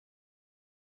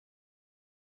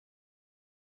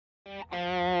What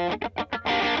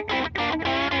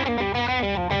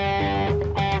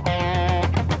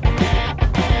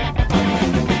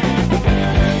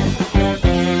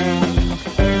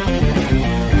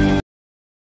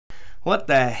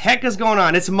the heck is going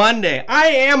on? It's Monday. I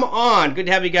am on. Good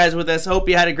to have you guys with us. Hope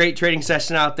you had a great trading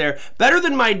session out there. Better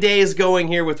than my day is going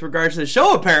here with regards to the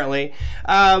show, apparently.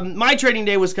 My trading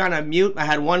day was kind of mute. I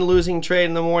had one losing trade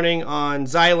in the morning on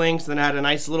Xilinx, then I had a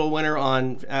nice little winner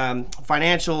on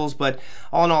financials, but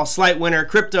all in all, slight winner.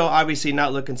 Crypto, obviously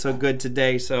not looking so good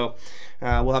today, so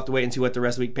we'll have to wait and see what the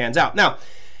rest of the week pans out. Now,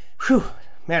 whew,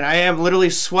 man, I am literally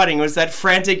sweating. It was that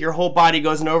frantic, your whole body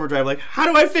goes in overdrive. Like, how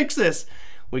do I fix this?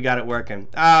 We got it working.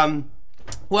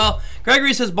 Well,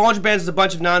 Gregory says Bollinger Bands is a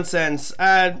bunch of nonsense.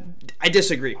 I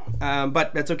disagree,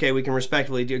 but that's okay. We can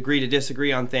respectfully agree to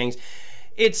disagree on things.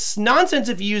 It's nonsense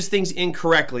if you use things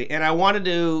incorrectly, and I wanted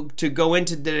to go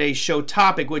into today's show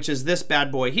topic, which is this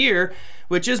bad boy here,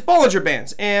 which is Bollinger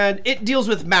Bands, and it deals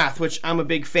with math, which I'm a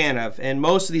big fan of, and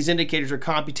most of these indicators are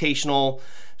computational,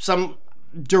 some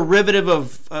derivative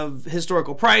of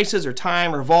historical prices or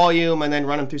time or volume, and then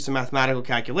run them through some mathematical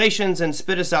calculations and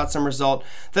spit us out some result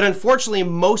that unfortunately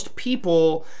most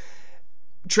people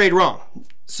trade wrong.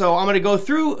 So I'm going to go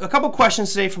through a couple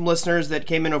questions today from listeners that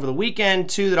came in over the weekend,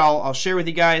 two that I'll share with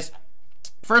you guys.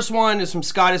 First one is from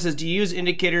Scott. It says, do you use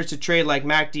indicators to trade like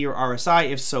MACD or RSI?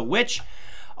 If so, which?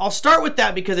 I'll start with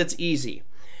that because it's easy.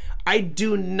 I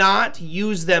do not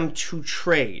use them to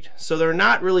trade. So they're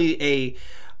not really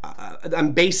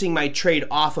I'm basing my trade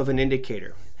off of an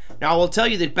indicator. Now, I will tell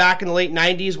you that back in the late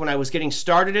 90s when I was getting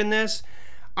started in this,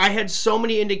 I had so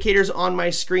many indicators on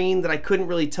my screen that I couldn't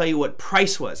really tell you what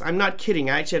price was. I'm not kidding.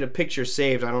 I actually had a picture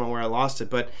saved. I don't know where I lost it,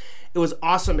 but it was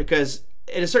awesome because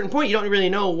at a certain point, you don't really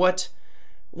know what's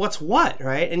what,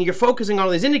 right? And you're focusing on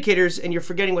all these indicators and you're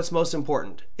forgetting what's most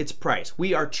important. It's price.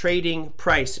 We are trading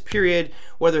price, period.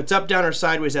 Whether it's up, down, or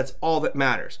sideways, that's all that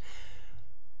matters.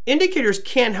 Indicators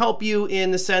can help you in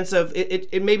the sense of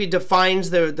it maybe defines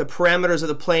the parameters of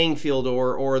the playing field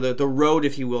or the road,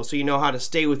 if you will, so you know how to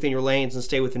stay within your lanes and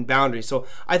stay within boundaries. So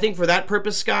I think for that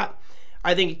purpose, Scott,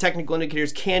 I think technical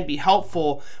indicators can be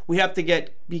helpful. We have to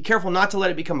be careful not to let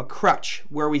it become a crutch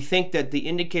where we think that the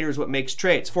indicator is what makes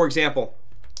trades. For example,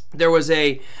 there was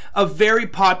a very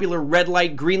popular red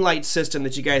light, green light system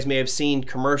that you guys may have seen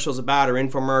commercials about or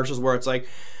infomercials where it's like,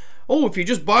 oh, if you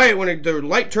just buy it when the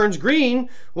light turns green,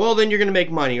 well, then you're going to make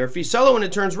money. Or if you sell it when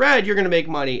it turns red, you're going to make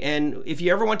money. And if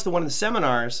you ever went to one of the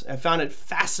seminars, I found it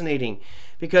fascinating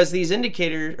because these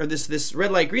indicators, or this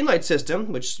red light, green light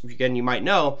system, which again, you might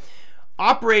know,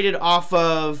 operated off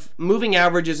of moving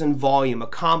averages and volume, a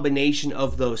combination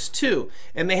of those two.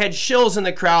 And they had shills in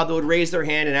the crowd that would raise their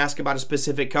hand and ask about a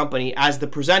specific company as the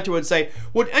presenter would say,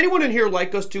 would anyone in here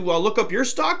like us to look up your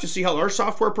stock to see how our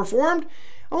software performed?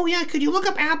 Oh yeah, could you look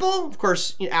up Apple? Of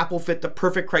course, Apple fit the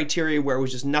perfect criteria where it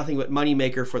was just nothing but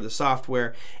moneymaker for the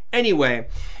software. Anyway,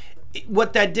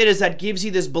 what that did is that gives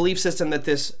you this belief system that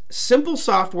this simple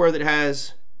software that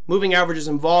has moving averages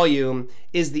and volume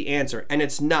is the answer, and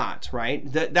it's not, right?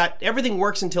 That everything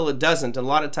works until it doesn't. And a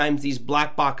lot of times these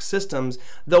black box systems,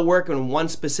 they'll work in one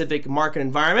specific market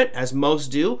environment, as most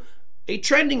do, a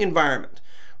trending environment.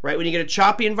 Right? When you get a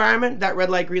choppy environment, that red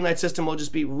light, green light system will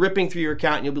just be ripping through your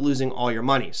account and you'll be losing all your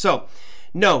money. So,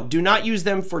 no, do not use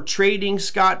them for trading,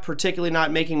 Scott, particularly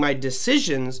not making my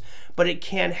decisions, but it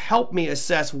can help me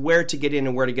assess where to get in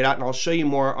and where to get out. And I'll show you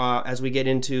more as we get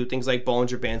into things like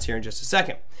Bollinger Bands here in just a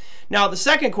second. Now, the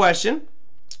second question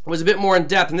was a bit more in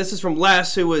depth, and this is from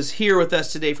Les, who was here with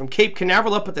us today from Cape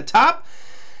Canaveral up at the top.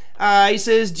 He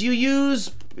says, do you use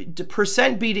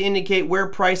percent B to indicate where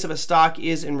price of a stock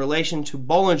is in relation to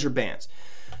Bollinger Bands?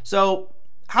 So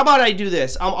how about I do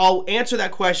this? I'll answer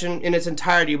that question in its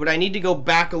entirety, but I need to go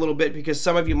back a little bit because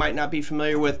some of you might not be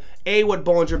familiar with A, what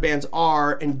Bollinger Bands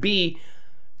are, and B,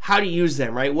 how to use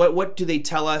them, right? What do they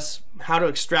tell us? How to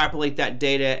extrapolate that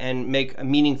data and make a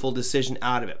meaningful decision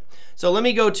out of it. So let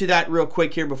me go to that real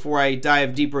quick here before I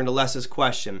dive deeper into Les's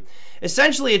question.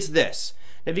 Essentially, it's this.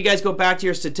 If you guys go back to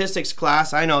your statistics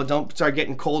class, I know, don't start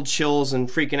getting cold chills and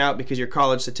freaking out because your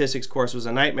college statistics course was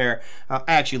a nightmare. I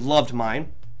actually loved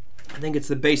mine. I think it's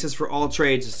the basis for all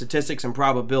trades. The statistics and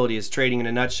probability is trading in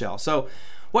a nutshell. So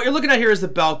what you're looking at here is the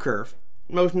bell curve.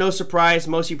 No surprise,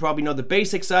 most of you probably know the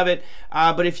basics of it.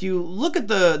 But if you look at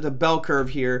the bell curve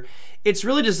here, it's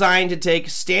really designed to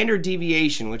take standard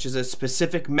deviation, which is a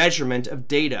specific measurement of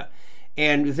data.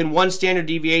 And within one standard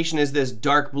deviation is this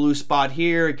dark blue spot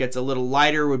here. It gets a little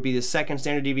lighter, would be the second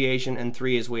standard deviation, and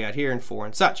 3 is way out here, and 4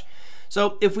 and such.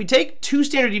 So if we take 2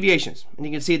 standard deviations, and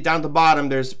you can see it down at the bottom,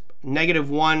 there's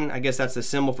 -1, I guess that's the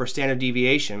symbol for standard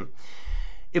deviation.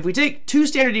 if we take two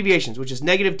standard deviations, which is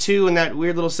 -2 in that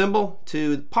weird little symbol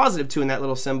to +2 in that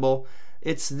little symbol,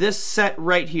 it's this set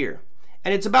right here.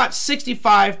 And it's about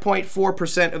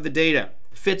 65.4% of the data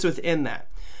fits within that.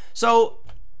 So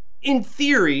in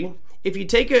theory, if you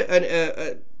take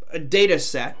a data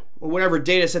set, or whatever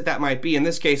data set that might be, in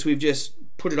this case we've just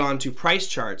put it onto price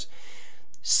charts,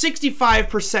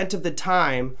 65% of the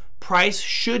time price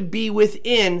should be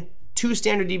within two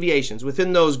standard deviations,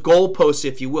 within those goalposts,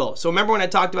 if you will. So remember when I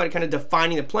talked about it kind of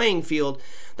defining the playing field,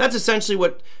 that's essentially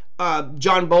what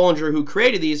John Bollinger, who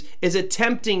created these, is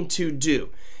attempting to do.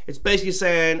 It's basically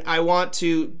saying, I want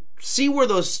to see where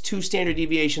those two standard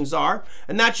deviations are,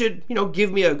 and that should, you know,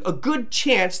 give me a good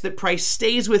chance that price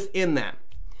stays within that.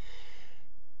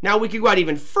 Now we could go out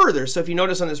even further. So if you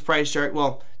notice on this price chart,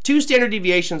 well, two standard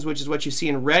deviations, which is what you see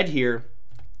in red here,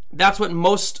 that's what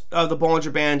most of the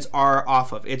Bollinger Bands are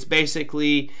off of. It's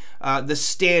basically the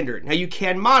standard. Now you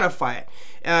can modify it.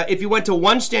 If you went to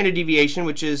one standard deviation,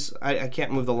 which is, I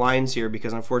can't move the lines here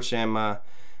because unfortunately I'm,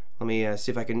 let me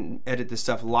see if I can edit this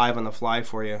stuff live on the fly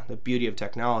for you, the beauty of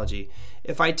technology.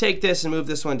 If I take this and move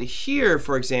this one to here,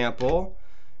 for example,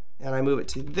 and I move it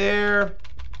to there,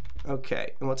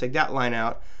 okay, and we'll take that line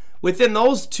out. Within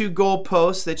those two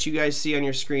goalposts that you guys see on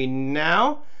your screen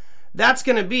now, that's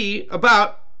going to be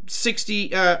about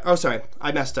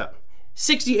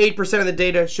 68% of the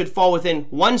data should fall within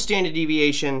one standard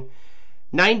deviation.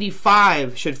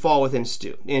 95 should fall within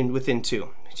two.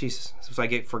 Jesus, that's what I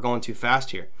get for going too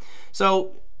fast here.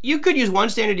 So you could use one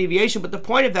standard deviation, but the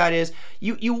point of that is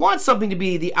you want something to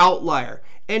be the outlier.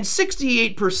 And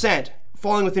 68%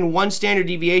 falling within one standard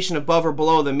deviation above or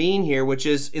below the mean here, which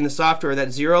is in the software,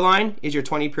 that 0 line is your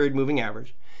 20-period moving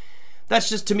average. That's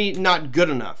just, to me, not good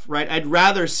enough, right? I'd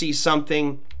rather see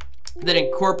something that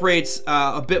incorporates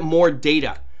a bit more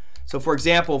data. So for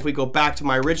example, if we go back to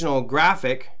my original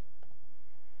graphic,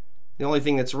 the only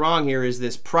thing that's wrong here is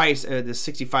this price, this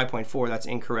 65.4, that's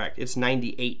incorrect. It's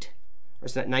 98, or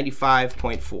it's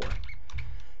 95.4.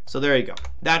 So there you go.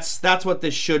 That's what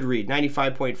this should read.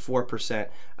 95.4%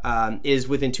 is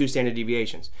within two standard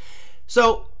deviations.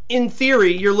 So in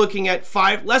theory, you're looking at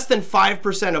less than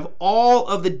 5% of all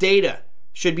of the data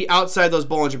should be outside those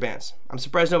Bollinger Bands. I'm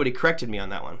surprised nobody corrected me on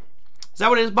that one. Is that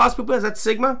what it is, Boss Poopa? Is that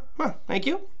Sigma? Huh, thank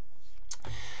you.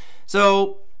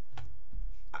 So,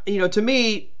 you know, to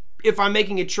me, if I'm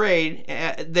making a trade,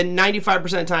 then 95%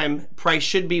 of the time, price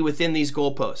should be within these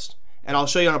goalposts. And I'll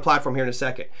show you on a platform here in a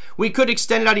second. We could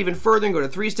extend it out even further and go to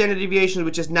 3 standard deviations,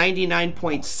 which is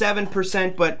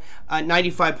 99.7%, but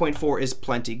 95.4 is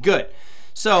plenty good.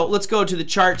 So let's go to the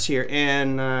charts here,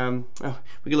 and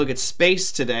we can look at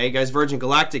space today. Guys, Virgin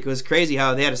Galactic, was crazy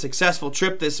how they had a successful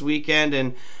trip this weekend,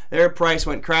 and their price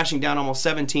went crashing down almost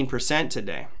 17%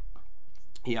 today.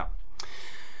 Yeah.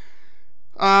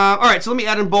 All right, so let me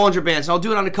add in Bollinger Bands. I'll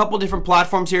do it on a couple different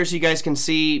platforms here so you guys can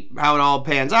see how it all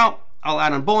pans out. I'll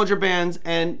add on Bollinger Bands,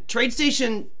 and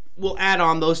TradeStation will add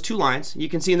on those two lines. You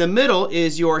can see in the middle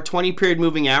is your 20-period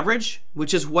moving average,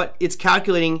 which is what it's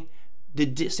calculating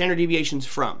the standard deviations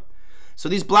from. So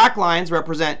these black lines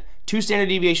represent 2 standard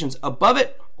deviations above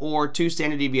it or 2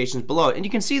 standard deviations below it. And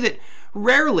you can see that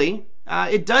rarely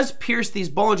it does pierce these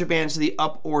Bollinger Bands to the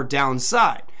up or down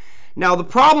side. Now the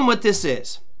problem with this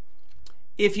is,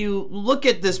 if you look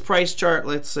at this price chart,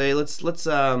 let's say,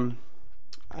 I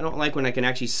don't like when I can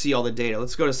actually see all the data.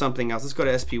 Let's go to something else. Let's go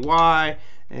to SPY,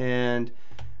 and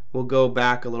we'll go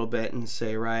back a little bit and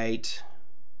say right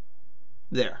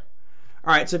there.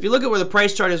 All right, so if you look at where the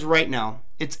price chart is right now,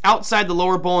 it's outside the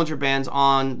lower Bollinger Bands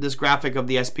on this graphic of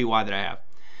the SPY that I have.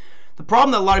 The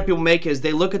problem that a lot of people make is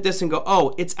they look at this and go,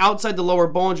 oh, it's outside the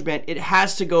lower Bollinger Band, it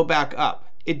has to go back up.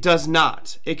 It does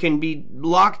not. It can be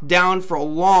locked down for a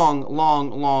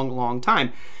long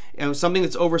time. You know, something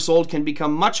that's oversold can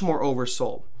become much more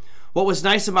oversold. What was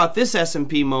nice about this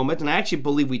S&P moment, and I actually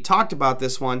believe we talked about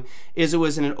this one, is it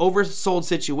was in an oversold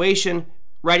situation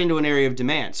right into an area of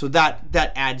demand. So that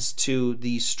adds to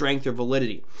the strength or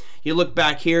validity. You look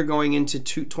back here going into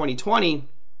 2020,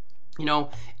 you know,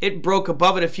 it broke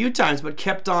above it a few times but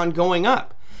kept on going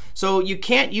up. So you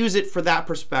can't use it for that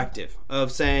perspective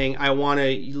of saying I want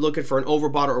to look for an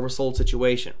overbought or oversold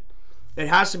situation. It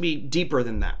has to be deeper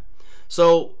than that.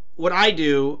 So what I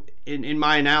do in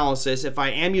my analysis, if I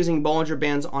am using Bollinger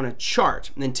Bands on a chart,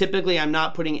 and then typically I'm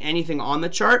not putting anything on the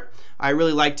chart, I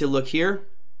really like to look here,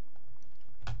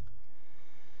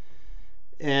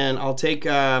 and I'll take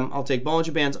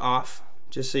Bollinger Bands off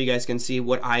just so you guys can see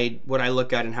what I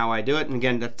look at and how I do it. And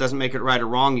again, that doesn't make it right or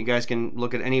wrong. You guys can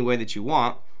look at it any way that you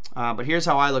want. But here's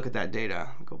how I look at that data.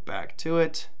 Go back to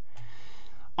it.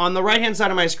 On the right hand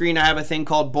side of my screen, I have a thing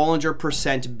called Bollinger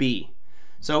 %B.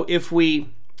 So if we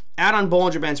add on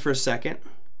Bollinger Bands for a second.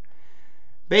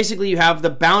 Basically, you have the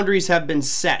boundaries have been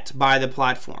set by the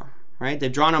platform, right?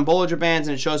 They've drawn on Bollinger Bands,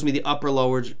 and it shows me the upper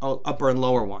and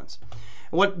lower ones.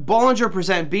 What Bollinger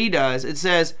Percent B does, it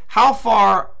says how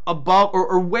far above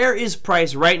or where is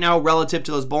price right now relative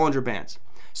to those Bollinger Bands.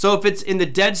 So if it's in the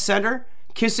dead center,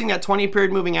 kissing that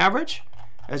 20-period moving average,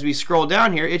 as we scroll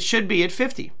down here, it should be at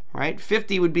 50, right?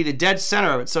 50 would be the dead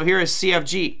center of it. So here is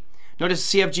CFG. Notice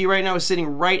CFG right now is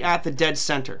sitting right at the dead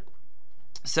center.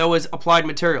 So is Applied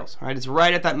Materials, right? It's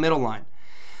right at that middle line.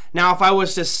 Now, if I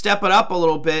was to step it up a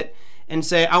little bit and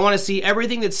say, I want to see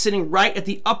everything that's sitting right at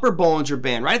the upper Bollinger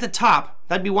Band, right at the top,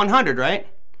 that'd be 100, right?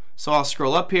 So I'll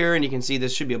scroll up here, and you can see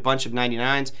this should be a bunch of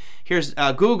 99s. Here's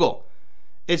Google.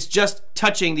 It's just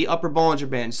touching the upper Bollinger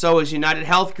Band. So is United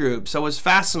Health Group. So is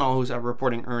Fastenal, who's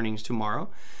reporting earnings tomorrow.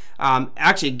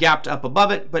 Actually gapped up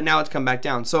above it, but now it's come back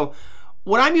down. So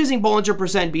what I'm using Bollinger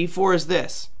Percent B for is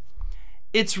this.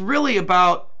 It's really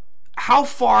about how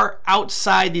far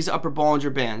outside these upper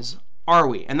Bollinger Bands are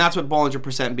we? And that's what Bollinger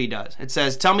Percent B does. It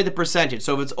says, tell me the percentage.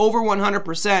 So if it's over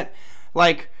 100%,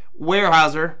 like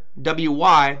Weyerhaeuser,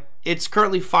 WY, it's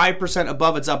currently 5%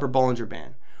 above its upper Bollinger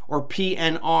Band. Or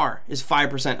PNR is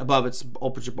 5% above its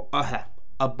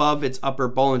upper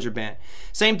Bollinger Band.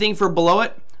 Same thing for below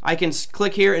it. I can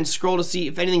click here and scroll to see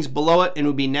if anything's below it, and it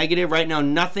would be negative. Right now,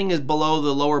 nothing is below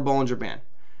the lower Bollinger Band.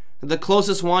 The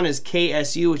closest one is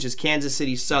KSU, which is Kansas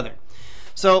City Southern.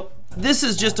 So this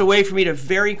is just a way for me to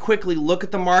very quickly look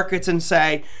at the markets and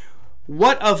say,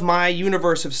 what of my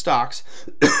universe of stocks,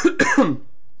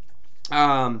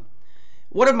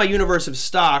 what of my universe of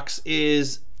stocks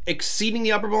is exceeding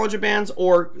the upper Bollinger Bands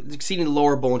or exceeding the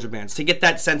lower Bollinger Bands, to get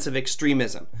that sense of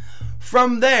extremism.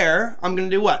 From there, I'm going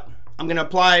to do what? I'm going to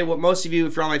apply what most of you,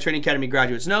 if you're on my Trading Academy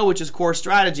graduates, know, which is core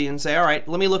strategy, and say, all right,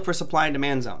 let me look for supply and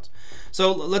demand zones.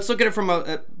 So let's look at it from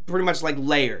pretty much like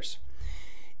layers.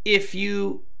 If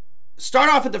you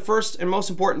start off at the first and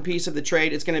most important piece of the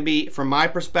trade, it's going to be, from my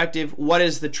perspective, what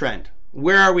is the trend?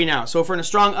 Where are we now? So if we're in a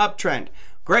strong uptrend,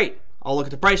 great. I'll look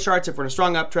at the price charts. If we're in a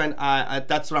strong uptrend,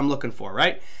 that's what I'm looking for,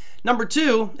 right? Number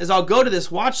two is I'll go to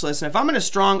this watch list, and if I'm in a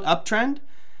strong uptrend,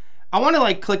 I want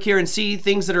to click here and see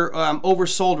things that are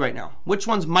oversold right now. Which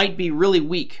ones might be really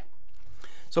weak?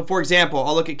 So for example,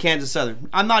 I'll look at Kansas Southern.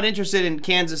 I'm not interested in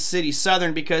Kansas City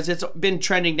Southern because it's been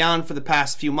trending down for the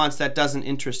past few months. That doesn't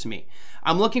interest me.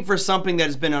 I'm looking for something that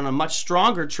has been on a much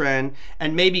stronger trend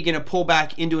and maybe going to pull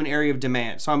back into an area of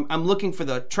demand. So I'm looking for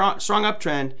the strong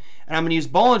uptrend, and I'm going to use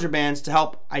Bollinger Bands to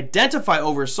help identify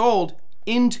oversold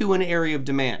into an area of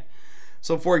demand.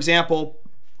 So for example,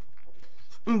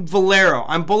 Valero.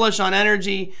 I'm bullish on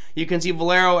energy. You can see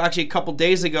Valero actually a couple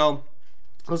days ago,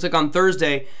 looks like on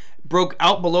Thursday, broke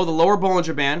out below the lower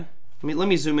Bollinger Band. Let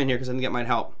me zoom in here because I think it might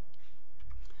help.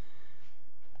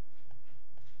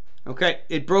 Okay,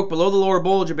 it broke below the lower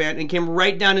Bollinger Band and came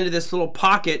right down into this little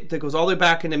pocket that goes all the way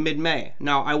back into mid-May.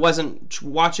 Now, I wasn't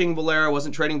watching Valero,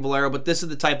 wasn't trading Valero, but this is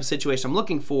the type of situation I'm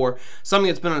looking for. Something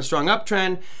that's been on a strong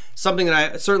uptrend, something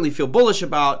that I certainly feel bullish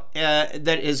about,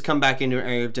 that has come back into an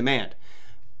area of demand.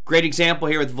 Great example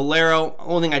here with Valero.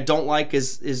 Only thing I don't like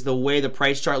is the way the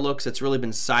price chart looks. It's really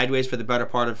been sideways for the better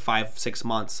part of 5-6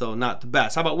 months, so not the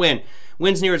best. How about Win?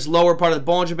 Win's near its lower part of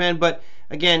the Bollinger Band, but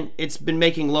again, it's been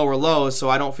making lower lows, so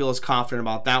I don't feel as confident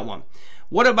about that one.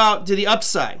 What about to the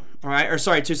upside? All right, or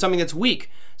sorry, to something that's weak.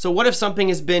 So what if something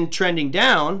has been trending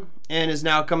down and is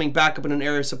now coming back up in an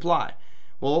area of supply?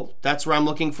 Well, that's where I'm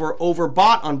looking for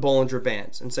overbought on Bollinger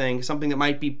Bands and saying something that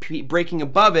might be breaking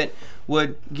above it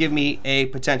would give me a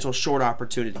potential short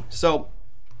opportunity. So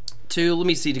let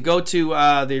me see, to go to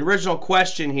the original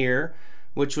question here,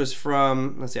 which was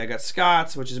from, let's see, I got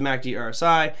Scott's, which is MACD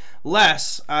RSI.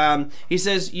 Les, he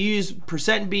says, use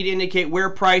percent B to indicate where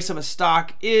price of a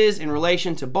stock is in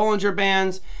relation to Bollinger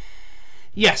Bands.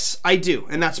 Yes, I do,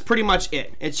 and that's pretty much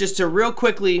it. It's just to real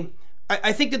quickly,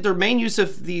 I think that the main use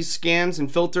of these scans and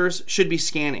filters should be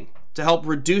scanning to help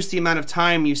reduce the amount of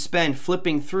time you spend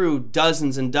flipping through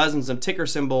dozens and dozens of ticker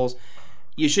symbols.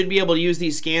 You should be able to use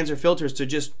these scans or filters to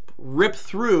just rip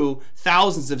through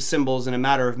thousands of symbols in a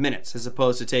matter of minutes, as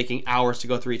opposed to taking hours to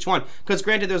go through each one. Because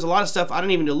granted, there's a lot of stuff I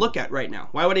don't even need to look at right now.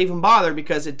 Why would I even bother?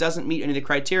 Because it doesn't meet any of the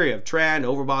criteria of trend,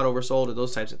 overbought, oversold, or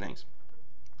those types of things.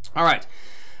 All right.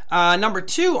 Number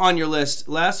 2 on your list,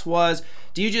 Les, was,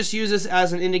 do you just use this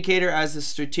as an indicator as the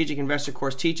Strategic Investor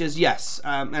course teaches? Yes,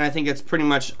 and I think it's pretty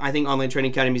much, I think Online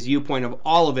Trading Academy's viewpoint of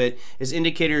all of it is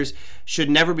indicators should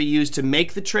never be used to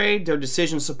make the trade. They're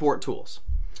decision support tools.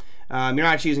 You're not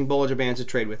actually using Bollinger Bands to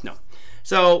trade with, no.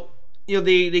 So you know,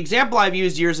 the example I've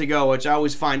used years ago, which I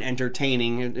always find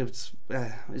entertaining, it's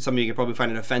some of you can probably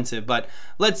find it offensive, but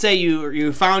let's say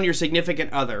you found your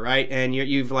significant other, right? And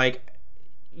you've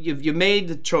made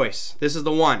the choice. This is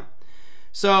the one.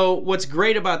 So what's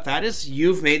great about that is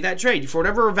you've made that trade. For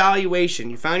whatever evaluation,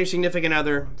 you found your significant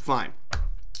other, fine.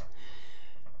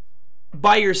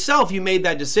 By yourself, you made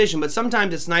that decision, but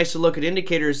sometimes it's nice to look at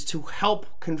indicators to help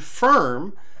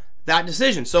confirm that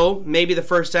decision. So maybe the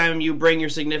first time you bring your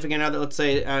significant other, let's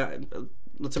say,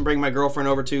 let's bring my girlfriend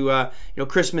over to you know,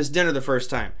 Christmas dinner the first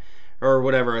time, or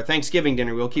whatever, a Thanksgiving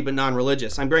dinner. We'll keep it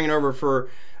non-religious. I'm bringing her over for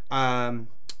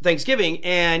Thanksgiving,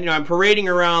 and you know, I'm parading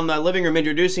around the living room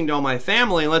introducing to all my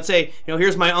family, and let's say, you know,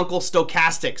 here's my Uncle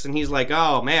Stochastics, and he's like,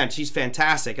 oh man, she's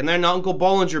fantastic. And then Uncle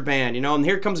Bollinger Band, you know, and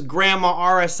here comes Grandma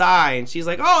RSI, and she's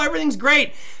like, oh, everything's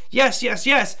great. Yes, yes,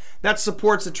 yes. That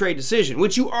supports the trade decision,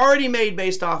 which you already made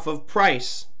based off of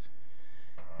price.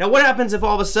 Now, what happens if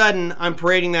all of a sudden I'm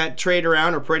parading that trade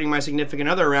around, or parading my significant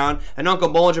other around, and Uncle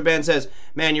Bollinger Band says,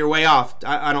 man, you're way off.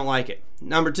 I don't like it.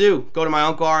 Number two, go to my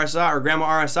Uncle RSI or Grandma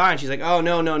RSI, and she's like, oh,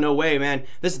 no way, man.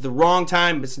 This is the wrong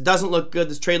time. This doesn't look good.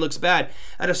 This trade looks bad.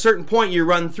 At a certain point, you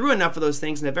run through enough of those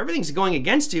things, and if everything's going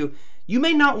against you, you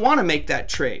may not want to make that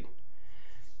trade.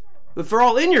 But for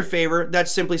all in your favor,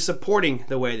 that's simply supporting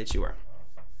the way that you are.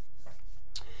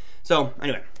 So,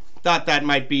 anyway, thought that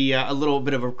might be a little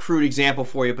bit of a crude example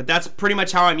for you, but that's pretty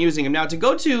much how I'm using them. Now, to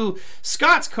go to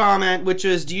Scott's comment, which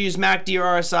is, do you use MACD or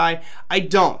RSI? I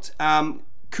don't.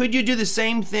 Could you do the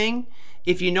same thing?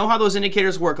 If you know how those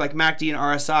indicators work, like MACD and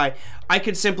RSI, I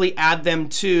could simply add them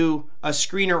to a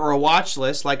screener or a watch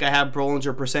list, like I have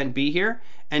Bollinger %B here,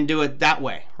 and do it that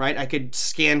way, right? I could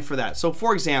scan for that. So,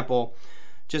 for example,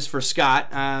 just for Scott,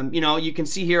 you know, you can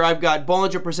see here I've got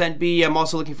Bollinger %B. I'm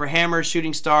also looking for hammers,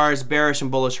 shooting stars, bearish, and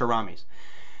bullish haramis.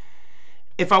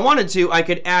 If I wanted to, I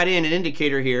could add in an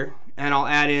indicator here, and I'll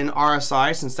add in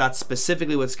RSI since that's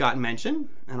specifically what Scott mentioned.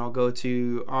 And I'll go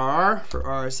to R for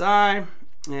RSI,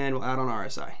 and we'll add on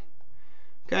RSI.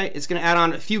 Okay, it's going to add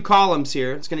on a few columns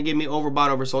here. It's going to give me overbought,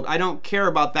 oversold. I don't care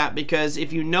about that, because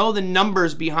if you know the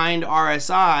numbers behind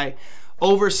RSI,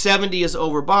 over 70 is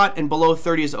overbought and below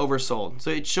 30 is oversold.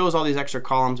 So it shows all these extra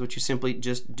columns, which you simply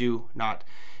just do not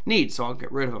need. So I'll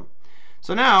get rid of them.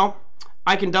 So now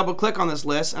I can double click on this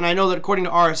list, and I know that according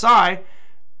to RSI,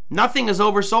 nothing is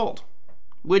oversold,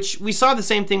 which we saw the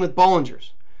same thing with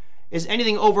Bollinger's. Is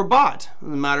anything overbought? As a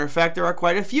matter of fact, there are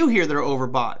quite a few here that are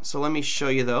overbought. So let me show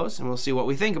you those, and we'll see what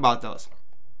we think about those.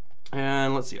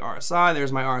 And let's see, RSI,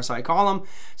 there's my RSI column.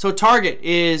 So Target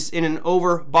is in an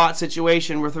overbought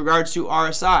situation with regards to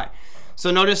RSI.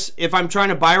 So notice, if I'm trying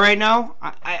to buy right now,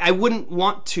 I wouldn't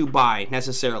want to buy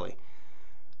necessarily.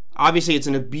 Obviously, it's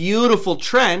in a beautiful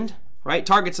trend, right?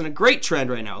 Target's in a great trend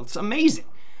right now. It's amazing.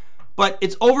 But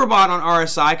it's overbought on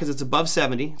RSI because it's above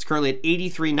 70. It's currently at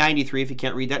 83.93 if you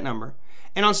can't read that number.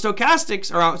 And on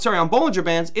stochastics, or sorry, on Bollinger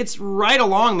Bands, it's right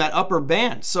along that upper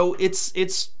band. So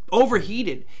it's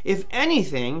overheated. If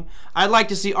anything, I'd like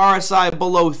to see RSI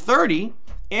below 30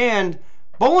 and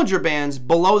Bollinger Bands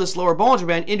below this lower Bollinger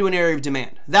Band into an area of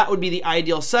demand. That would be the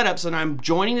ideal setup, so then I'm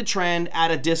joining the trend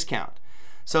at a discount.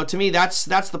 So to me, that's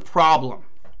the problem.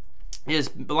 Is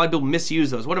a lot of people misuse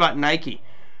those. What about Nike?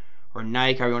 Or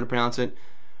Nike, however you want to pronounce it.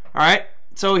 All right,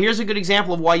 so here's a good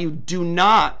example of why you do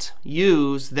not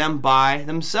use them by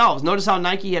themselves. Notice how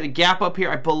Nike had a gap up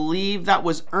here. I believe that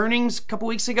was earnings a couple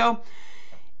weeks ago.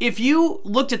 If you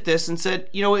looked at this and said,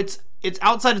 you know, it's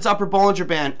outside its upper Bollinger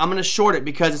Band, I'm going to short it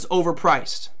because it's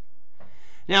overpriced.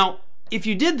 Now, if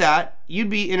you did that, you'd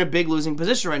be in a big losing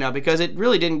position right now, because it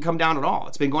really didn't come down at all.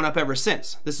 It's been going up ever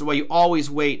since. This is why you always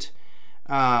wait.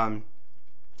 You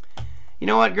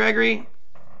know what, Gregory?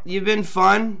 You've been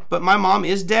fun, but my mom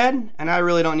is dead, and I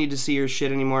really don't need to see your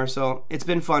shit anymore, so it's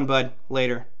been fun, bud.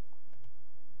 Later.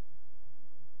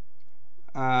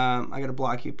 I gotta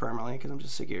block you permanently because I'm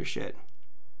just sick of your shit.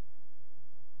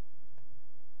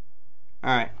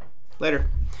 Alright. Later.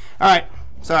 Alright.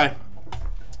 Sorry.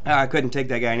 I couldn't take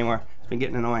that guy anymore. It's been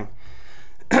getting annoying.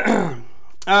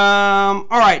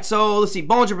 Alright, so let's see.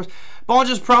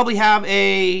 Bollinger's probably have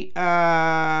a...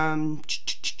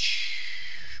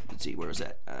 let's see, where is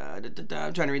that?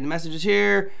 I'm trying to read the messages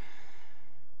here.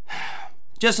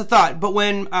 Just a thought, but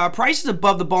when price is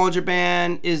above the Bollinger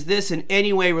Band, is this in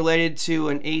any way related to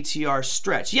an ATR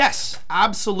stretch? Yes,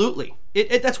 absolutely.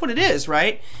 That's what it is,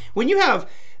 right? When you have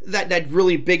that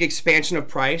really big expansion of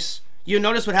price, you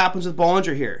notice what happens with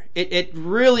Bollinger here. It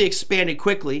really expanded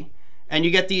quickly, and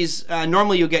you get these,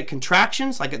 normally you'll get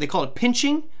contractions, like they call it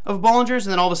pinching of Bollingers,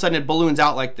 and then all of a sudden it balloons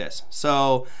out like this.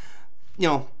 So, you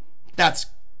know, that's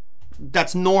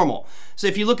that's normal. So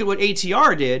if you look at what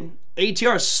ATR did,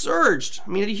 ATR surged. I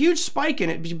mean, a huge spike in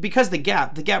it because the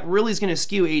gap really is going to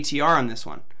skew ATR on this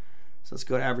one. So let's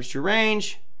go to average true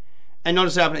range, and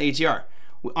notice what happened to ATR.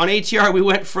 On ATR, we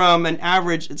went from an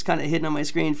average, it's kind of hidden on my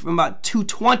screen, from about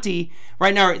 220,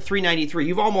 right now we're at 393.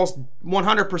 You've almost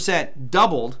 100%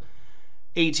 doubled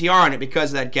ATR on it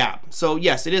because of that gap. So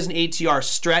yes, it is an ATR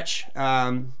stretch,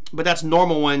 but that's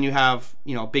normal when you have,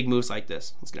 you know, big moves like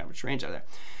this. Let's get average range out of there.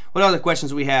 What other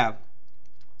questions do we have?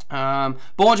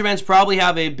 Bollinger Bands probably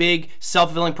have a big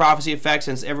self-fulfilling prophecy effect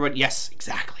since everybody, yes,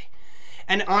 exactly.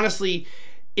 And honestly,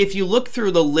 if you look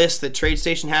through the list that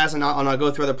TradeStation has, and I'll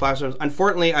go through other platforms,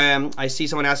 unfortunately, I see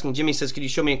someone asking, Jimmy says, could you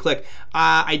show me a CliK?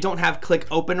 I don't have CliK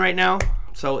open right now,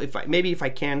 so maybe if I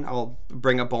can, I'll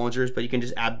bring up Bollinger's, but you can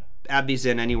just add these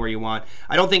in anywhere you want.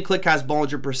 I don't think CliK has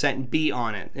Bollinger %B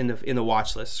on it in the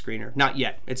watch list screener. Not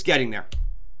yet. It's getting there.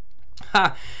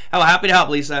 Ha! Oh, happy to help,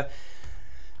 Lisa.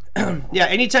 Yeah,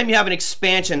 anytime you have an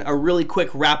expansion, a really quick,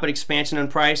 rapid expansion on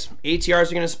price, ATRs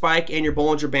are going to spike and your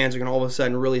Bollinger Bands are going to all of a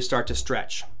sudden really start to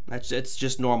stretch. It's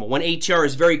just normal. When ATR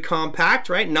is very compact,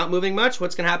 right, not moving much,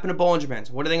 what's going to happen to Bollinger Bands?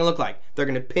 What are they going to look like? They're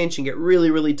going to pinch and get really,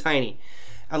 really tiny.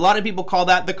 A lot of people call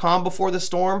that the calm before the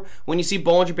storm. When you see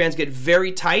Bollinger Bands get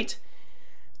very tight,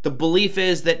 the belief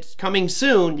is that coming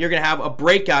soon, you're going to have a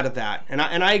breakout of that. And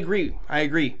I agree.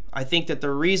 I think that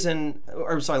the reason,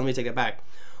 or sorry, let me take that back.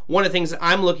 One of the things that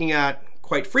I'm looking at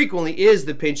quite frequently is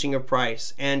the pinching of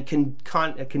price and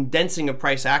condensing of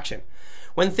price action.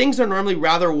 When things are normally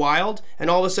rather wild and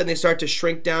all of a sudden they start to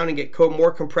shrink down and get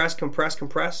more compressed,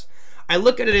 I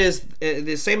look at it as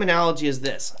the same analogy as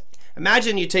this.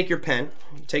 Imagine you take your pen,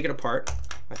 you take it apart.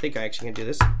 I think I actually can do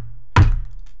this.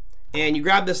 And you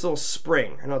grab this little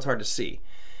spring. I know it's hard to see.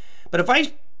 But if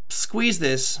I squeeze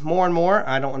this more and more,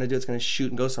 I don't want to do it, it's going to shoot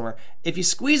and go somewhere. If you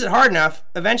squeeze it hard enough,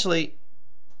 eventually,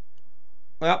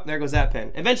 well, there goes that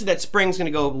pen. Eventually that spring's going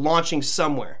to go launching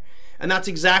somewhere. And that's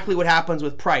exactly what happens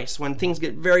with price. When things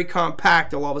get very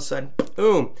compact, they'll all of a sudden,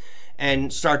 boom,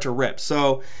 and start to rip.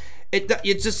 So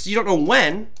it's just, you don't know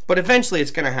when, but eventually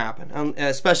it's going to happen,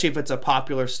 especially if it's a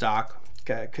popular stock.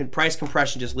 Price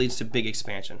compression just leads to big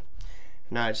expansion.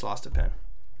 Now I just lost a pen.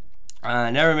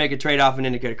 Never make a trade off an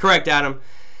indicator. Correct, Adam.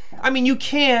 I mean, you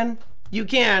can,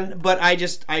 but I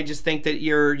just think that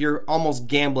you're almost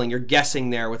gambling. You're guessing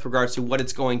there with regards to what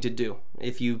it's going to do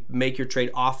if you make your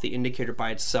trade off the indicator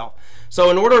by itself. So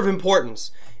in order of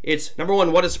importance, it's number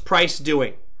one, what is price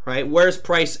doing? Right? Where's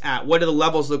price at? What do the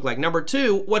levels look like? Number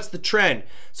two, what's the trend?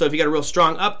 So if you got a real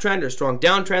strong uptrend or a strong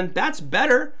downtrend, that's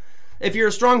better. If you're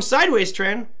a strong sideways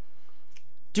trend,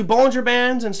 do Bollinger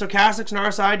Bands and stochastics and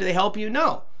RSI, do they help you?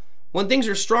 No. When things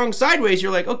are strong sideways,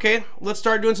 you're like, okay, let's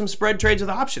start doing some spread trades with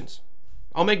options.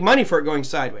 I'll make money for it going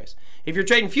sideways. If you're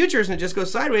trading futures and it just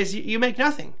goes sideways, you make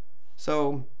nothing.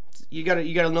 So you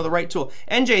gotta know the right tool.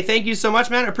 NJ, thank you so much,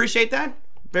 man. I appreciate that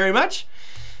very much.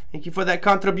 Thank you for that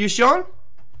contribution.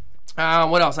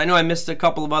 What else? I know I missed a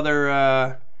couple of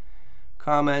other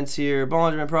comments here.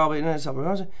 Bollinger Band probably.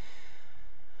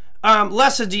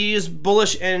 Lessa, do you use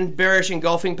bullish and bearish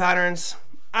engulfing patterns?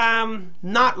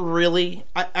 Not really.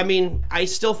 I mean, I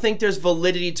still think there's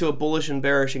validity to a bullish and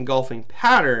bearish engulfing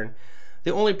pattern.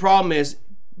 The only problem is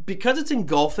because it's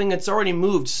engulfing, it's already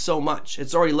moved so much.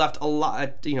 It's already left a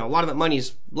lot, a lot of that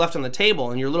money's left on the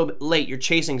table and you're a little bit late. You're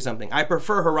chasing something. I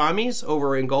prefer haramis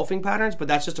over engulfing patterns, but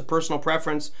that's just a personal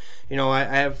preference. I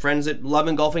have friends that love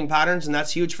engulfing patterns and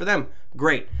that's huge for them.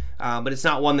 Great. But it's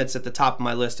not one that's at the top of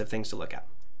my list of things to look at.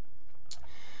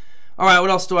 All right,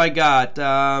 what else do I got?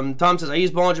 Tom says, I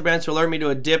use Bollinger Bands to alert me to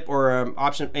a dip or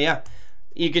option. Yeah,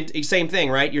 you can, same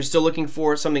thing, right? You're still looking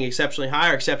for something exceptionally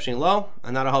high or exceptionally low,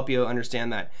 and that'll help you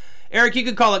understand that. Eric, you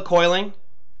could call it coiling.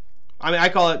 I mean, I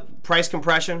call it price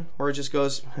compression, where it just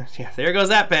goes, yeah, there goes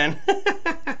that pen.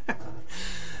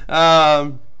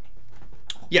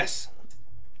 Yes,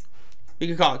 you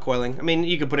could call it coiling. I mean,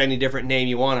 you could put any different name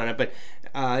you want on it, but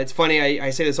it's funny, I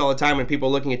say this all the time when people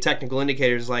are looking at technical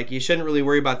indicators, like you shouldn't really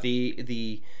worry about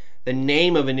the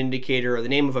name of an indicator or the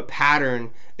name of a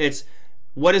pattern. It's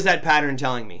what is that pattern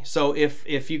telling me? So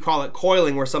if you call it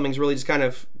coiling, where something's really just kind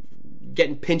of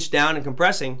getting pinched down and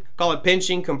compressing, call it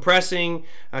pinching, compressing,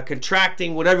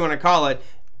 contracting, whatever you want to call it.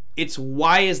 It's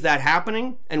why is that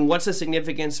happening and what's the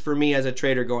significance for me as a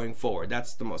trader going forward?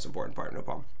 That's the most important part, no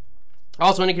problem.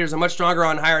 Also, indicators are much stronger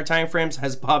on higher time frames,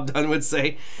 as Bob Dunn would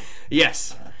say.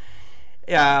 Yes.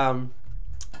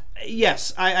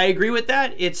 Yes, I agree with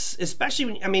that. It's especially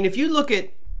when, I mean, if you look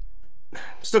at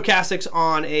stochastics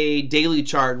on a daily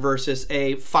chart versus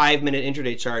a 5-minute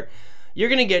intraday chart, you're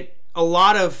going to get a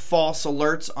lot of false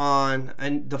alerts on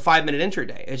the 5-minute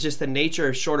intraday. It's just the nature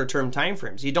of shorter term time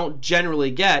frames. You don't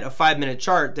generally get a 5-minute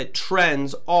chart that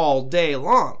trends all day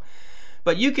long.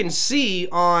 But you can see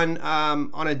on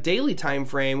a daily time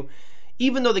frame,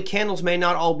 even though the candles may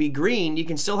not all be green, you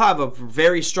can still have a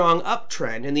very strong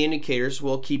uptrend, and the indicators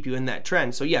will keep you in that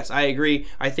trend. So yes, I agree.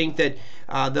 I think that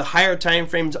the higher time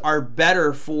frames are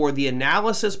better for the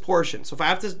analysis portion. So if I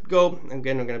have to go,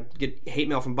 again, I'm going to get hate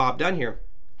mail from Bob Dunn here.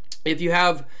 If you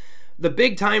have the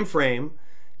big time frame,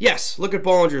 yes, look at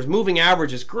Bollinger's. Moving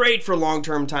averages, great for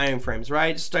long-term time frames,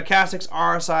 right? Stochastics,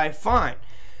 RSI, fine.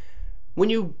 When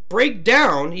you break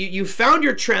down, you found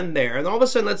your trend there, and all of a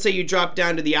sudden, let's say you drop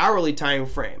down to the hourly time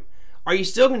frame. Are you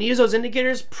still going to use those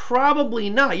indicators? Probably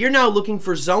not. You're now looking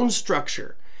for zone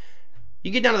structure.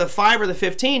 You get down to the 5 or the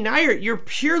 15, now you're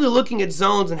purely looking at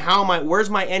zones and where's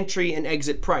my entry and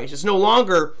exit price. It's no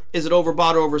longer is it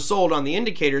overbought or oversold on the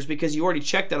indicators, because you already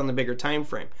checked that on the bigger time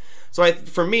frame. So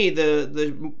for me,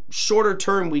 the shorter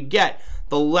term we get,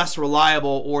 the less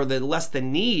reliable or the less the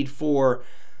need for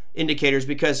indicators,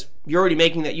 because you're already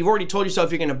making that, you've already told yourself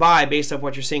you're going to buy based on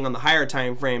what you're seeing on the higher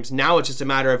time frames. Now it's just a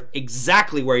matter of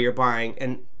exactly where you're buying,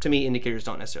 and to me, indicators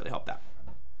don't necessarily help that.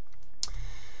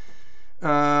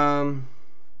 I'm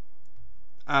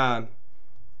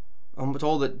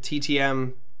told that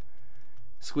TTM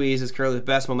squeeze is currently the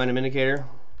best momentum indicator.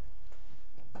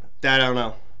 That I don't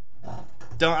know.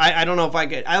 I don't know if I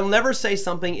get. I'll never say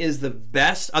something is the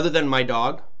best other than my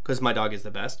dog, because my dog is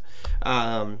the best.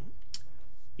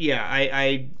 Yeah,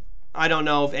 I don't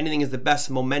know if anything is the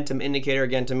best momentum indicator.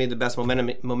 Again, to me, the best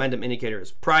momentum indicator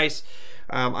is price.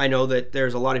 I know that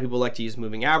there's a lot of people who like to use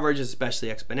moving averages, especially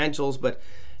exponentials, but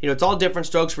you know, it's all different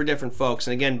strokes for different folks.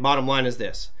 And again, bottom line is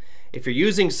this: if you're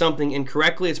using something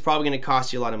incorrectly, it's probably going to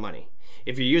cost you a lot of money.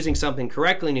 If you're using something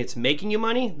correctly and it's making you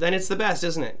money, then it's the best,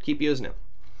 isn't it? Keep using it.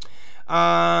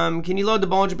 Can you load the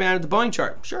Bollinger Band with the Boeing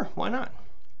chart? Sure, why not?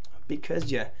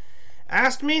 Because you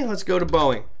asked me. Let's go to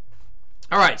Boeing.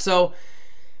 All right, so,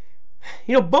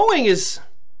 you know, Boeing is,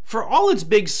 for all its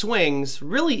big swings,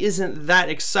 really isn't that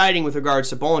exciting with regards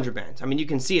to Bollinger Bands. I mean, you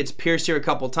can see it's pierced here a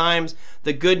couple times.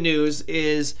 The good news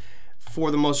is,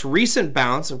 for the most recent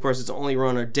bounce, of course, it's only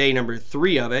run on day number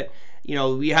 3 of it, you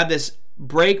know, we had this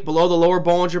break below the lower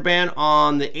Bollinger Band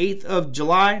on the 8th of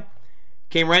July.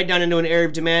 Came right down into an area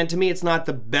of demand. To me, it's not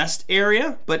the best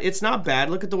area, but it's not bad.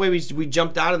 Look at the way we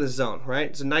jumped out of the zone, right?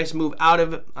 It's a nice move out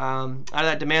of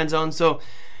that demand zone. So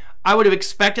I would have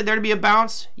expected there to be a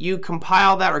bounce. You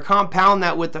compile that or compound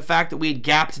that with the fact that we had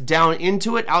gapped down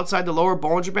into it outside the lower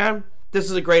Bollinger Band. This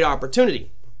is a great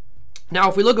opportunity. Now,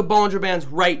 if we look at Bollinger Bands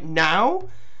right now,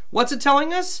 what's it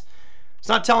telling us? It's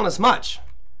not telling us much,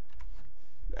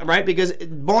 right? Because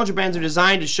Bollinger Bands are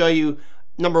designed to show you,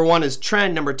 number one is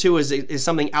trend, number two is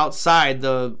something outside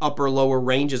the upper lower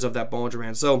ranges of that Bollinger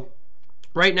Band. So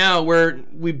right now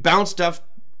we bounced off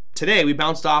today, we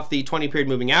bounced off the 20-period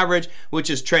moving average, which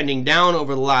is trending down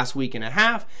over the last week and a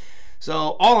half.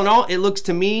 So all in all, it looks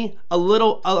to me a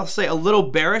little, I'll say a little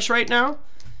bearish right now,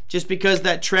 just because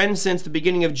that trend since the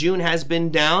beginning of June has been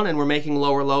down and we're making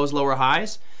lower lows, lower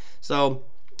highs. So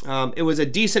it was a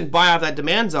decent buy off that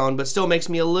demand zone, but still makes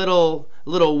me a little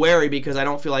wary, because I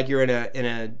don't feel like you're in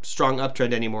a strong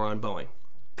uptrend anymore on Boeing.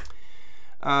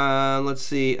 Let's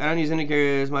see. I don't use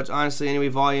indicators much, honestly. Anyway,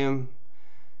 volume.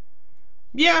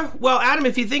 Yeah, well, Adam,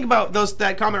 if you think about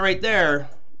that comment right there,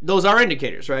 those are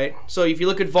indicators, right? So if you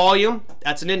look at volume,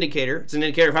 that's an indicator. It's an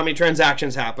indicator of how many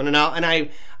transactions happen. And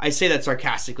I say that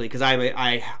sarcastically, because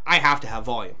I have to have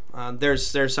volume.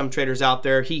 There's some traders out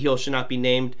there, he should not be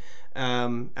named,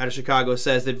 out of Chicago,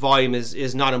 says that volume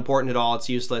is not important at all, it's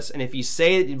useless. And if you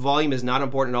say that volume is not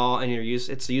important at all and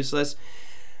it's useless,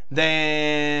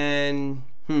 then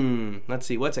let's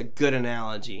see, what's a good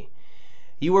analogy?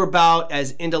 You are about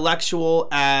as intellectual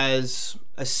as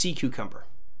a sea cucumber.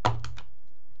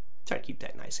 Try to keep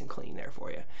that nice and clean there for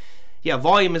you. Yeah,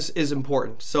 volume is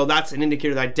important. So that's an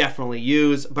indicator that I definitely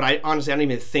use, but honestly I don't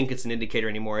even think it's an indicator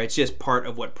anymore. It's just part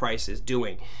of what price is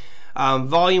doing.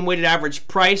 Volume weighted average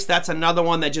price, that's another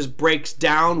one that just breaks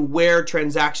down where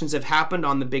transactions have happened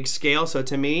on the big scale. So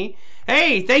to me,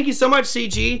 hey, thank you so much,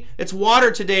 CG. It's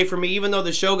water today for me, even though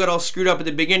the show got all screwed up at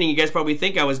the beginning. You guys probably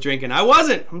think I was drinking. I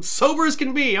wasn't. I'm sober as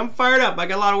can be. I'm fired up. I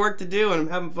got a lot of work to do and I'm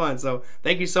having fun. So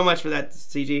thank you so much for that,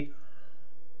 CG.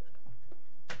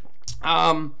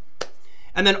 And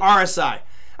then RSI.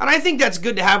 And I think that's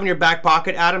good to have in your back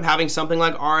pocket, Adam, having something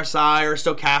like RSI or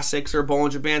stochastics or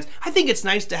Bollinger Bands. I think it's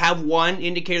nice to have one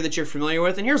indicator that you're familiar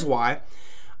with, and here's why.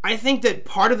 I think that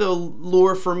part of the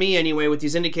lure for me anyway with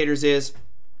these indicators is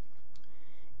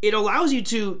it allows you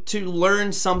to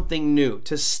learn something new,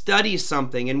 to study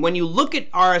something. And when you look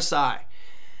at RSI,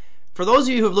 for those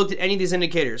of you who have looked at any of these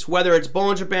indicators, whether it's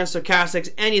Bollinger Bands,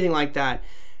 stochastics, anything like that,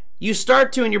 you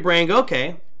start to in your brain go,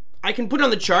 okay, I can put on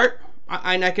the chart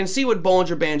and I can see what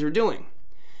Bollinger Bands are doing.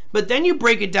 But then you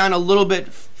break it down a little bit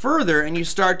further and you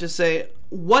start to say,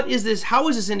 what is this? How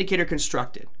is this indicator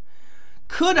constructed?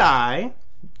 Can I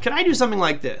do something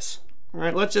like this? All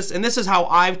right, let's just, and this is how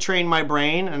I've trained my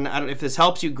brain, and I don't, if this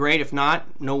helps you, great. If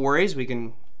not, no worries. We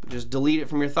can just delete it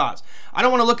from your thoughts. I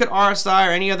don't want to look at RSI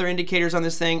or any other indicators on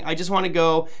this thing. I just want to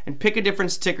go and pick a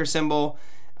different ticker symbol.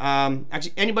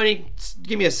 Actually, anybody,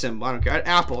 give me a symbol. I don't care.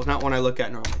 Apple is not one I look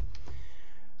at normally.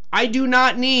 I do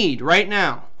not need, right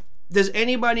now, does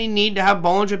anybody need to have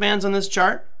Bollinger Bands on this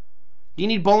chart? Do you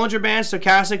need Bollinger Bands,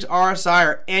 stochastics, RSI,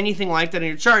 or anything like that in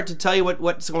your chart to tell you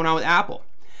what's going on with Apple?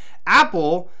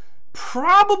 Apple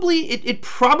probably, it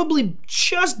probably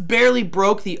just barely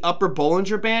broke the upper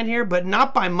Bollinger Band here, but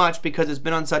not by much because it's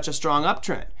been on such a strong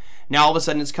uptrend. Now all of a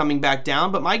sudden it's coming back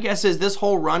down, but my guess is this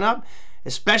whole run up,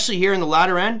 especially here in the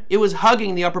latter end, it was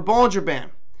hugging the upper Bollinger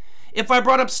Band. If I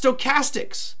brought up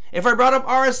stochastics, if I brought up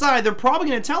RSI, they're probably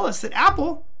going to tell us that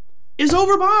Apple is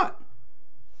overbought,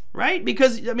 right?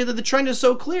 Because I mean the trend is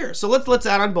so clear. So let's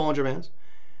add on Bollinger Bands.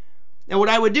 And what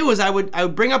I would do is I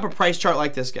would bring up a price chart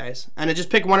like this, guys, and I just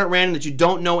pick one at random that you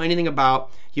don't know anything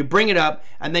about. You bring it up,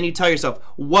 and then you tell yourself,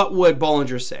 what would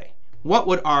Bollinger say? What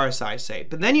would RSI say?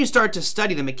 But then you start to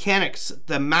study the mechanics,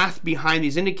 the math behind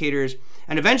these indicators,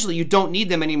 and eventually you don't need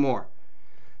them anymore.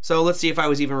 So let's see if I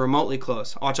was even remotely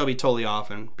close. Watch, I'll be totally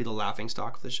off and be the laughing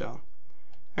stock of the show.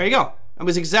 There you go. I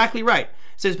was exactly right. I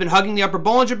said it's been hugging the upper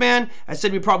Bollinger Band. I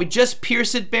said we probably just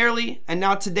pierced it barely, and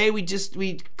now today we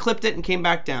clipped it and came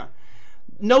back down.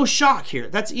 No shock here.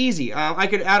 That's easy. I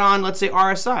could add on, let's say,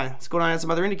 RSI. Let's go on and add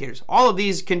some other indicators. All of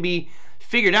these can be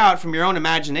figured out from your own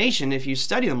imagination if you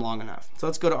study them long enough. So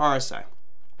let's go to RSI.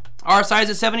 RSI is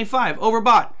at 75,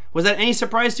 overbought. Was that any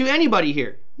surprise to anybody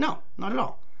here? No, not at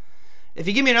all. If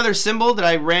you give me another symbol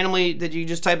that you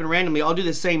just type in randomly, I'll do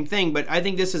the same thing, but I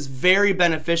think this is very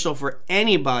beneficial for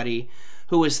anybody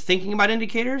who is thinking about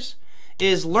indicators,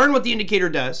 is learn what the indicator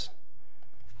does,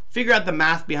 figure out the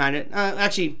math behind it.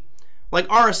 Actually, like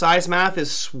RSI's math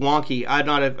is swanky.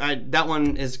 That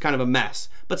one is kind of a mess.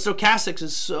 But stochastics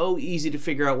is so easy to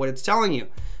figure out what it's telling you.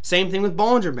 Same thing with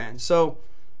Bollinger Bands. So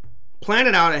plan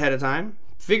it out ahead of time.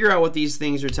 Figure out what these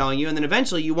things are telling you, and then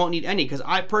eventually you won't need any, because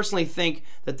I personally think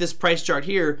that this price chart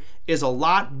here is a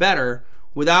lot better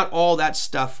without all that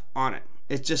stuff on it.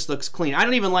 It just looks clean. I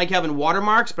don't even like having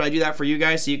watermarks, but I do that for you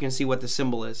guys so you can see what the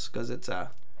symbol is, because it's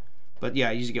but yeah,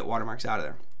 I usually get watermarks out of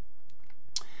there.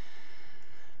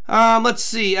 Let's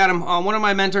see, Adam. One of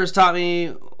my mentors taught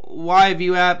me why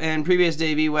VWAP and previous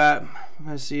day VWAP,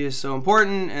 I see, is so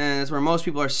important, and it's where most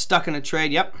people are stuck in a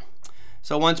trade. Yep.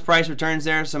 So once price returns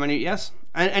there, yes.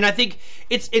 And I think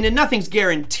and nothing's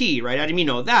guaranteed, right? I didn't mean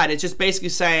know that. It's just basically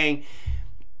saying,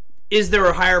 is there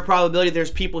a higher probability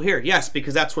there's people here? Yes,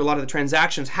 because that's where a lot of the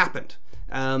transactions happened.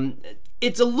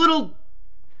 There's a little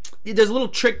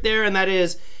trick there, and that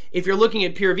is, if you're looking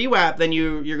at pure VWAP, then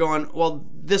you're going, well,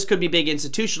 this could be big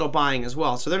institutional buying as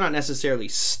well. So they're not necessarily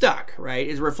stuck, right?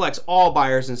 It reflects all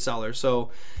buyers and sellers.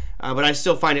 So, but I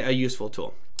still find it a useful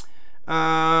tool.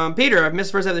 Peter, I've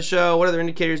missed the first half of the show. What other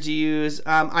indicators do you use?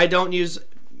 I don't use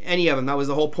any of them. That was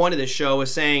the whole point of this show,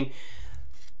 was saying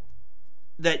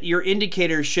that your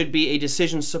indicators should be a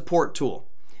decision support tool.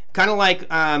 Kind of like,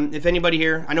 if anybody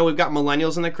here, I know we've got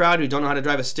millennials in the crowd who don't know how to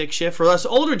drive a stick shift. For us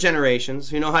older generations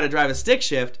who know how to drive a stick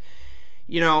shift,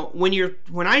 you know,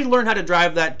 when I learned how to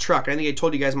drive that truck, I think I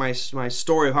told you guys my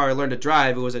story of how I learned to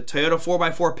drive. It was a Toyota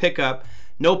 4x4 pickup,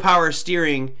 no power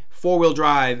steering, 4-wheel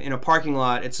drive in a parking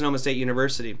lot at Sonoma State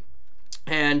University.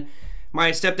 And my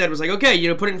stepdad was like,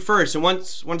 okay, put it in first. And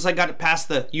once I got it past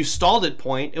the you stalled it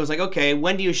point, it was like, okay,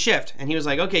 when do you shift? And he was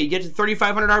like, okay, you get to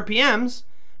 3,500 RPMs,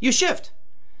 you shift.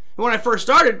 And when I first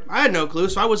started, I had no clue,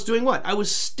 so I was doing what? I was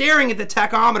staring at the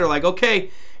tachometer like, okay,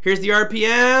 here's the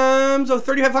RPMs of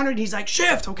 3,500. He's like,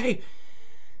 shift, okay.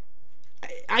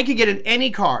 I could get in any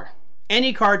car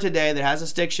today that has a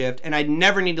stick shift, and I'd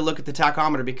never need to look at the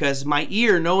tachometer because my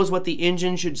ear knows what the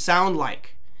engine should sound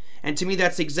like. And to me,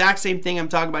 that's the exact same thing I'm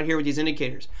talking about here with these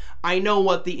indicators. I know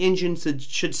what the engine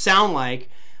should sound like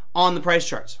on the price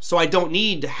charts. So I don't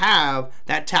need to have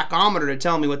that tachometer to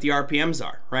tell me what the RPMs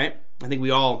are, right? I think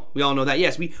we all know that.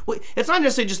 Yes, it's not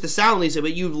necessarily just the sound, Lisa,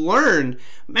 but you've learned,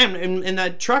 man, in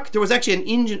that truck, there was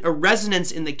actually a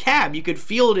resonance in the cab. You could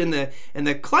feel it in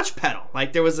the clutch pedal.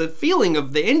 Like there was a feeling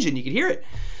of the engine. You could hear it.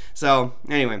 So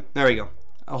anyway, there we go.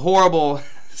 A horrible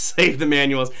Save the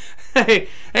manuals. Hey,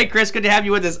 Chris, good to have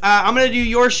you with us. I'm going to do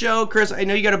your show. Chris, I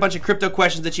know you got a bunch of crypto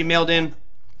questions that you mailed in.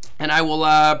 And I will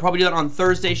probably do that on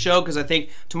Thursday's show, because I think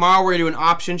tomorrow we're going to do an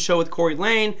option show with Corey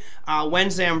Lane.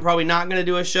 Wednesday I'm probably not going to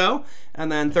do a show.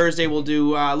 And then Thursday we'll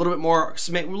do a little bit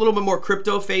more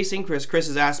crypto facing. Chris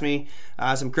has asked me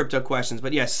some crypto questions.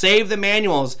 But yeah, save the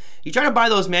manuals. You try to buy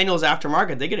those manuals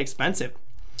aftermarket, they get expensive.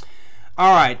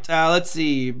 All right, let's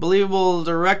see. Believable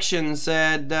Direction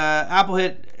said Apple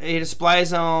hit a supply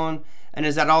zone and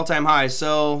is at all-time highs.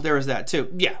 So there was that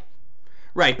too. Yeah.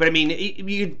 Right, but I mean,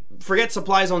 you forget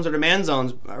supply zones or demand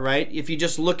zones, right? If you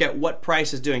just look at what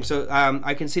price is doing. So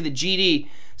I can see the GD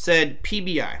said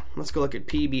PBI. Let's go look at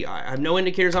PBI. I have no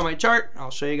indicators on my chart.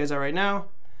 I'll show you guys that right now.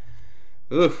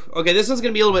 Oof. Okay, this one's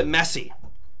going to be a little bit messy.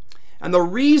 And the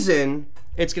reason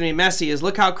it's going to be messy is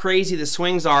look how crazy the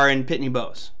swings are in Pitney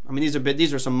Bowes. I mean,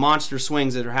 these are some monster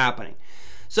swings that are happening.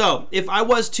 So if I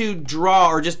was to draw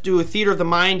or just do a theater of the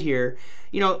mind here,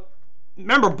 you know,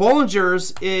 remember,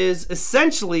 Bollinger's is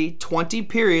essentially 20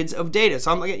 periods of data.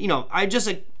 So I'm just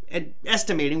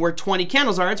estimating where 20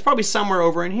 candles are. It's probably somewhere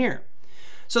over in here.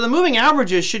 So the moving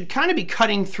averages should kind of be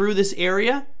cutting through this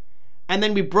area. And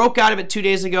then we broke out of it 2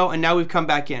 days ago, and now we've come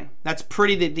back in. That's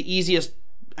pretty the easiest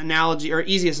analogy, or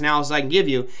easiest analysis I can give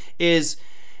you, is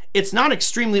it's not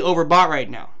extremely overbought right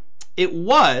now. It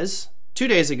was 2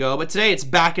 days ago, but today it's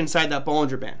back inside that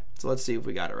Bollinger Band. So let's see if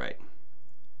we got it right.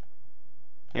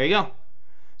 There you go.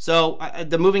 So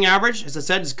the moving average, as I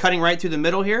said, is cutting right through the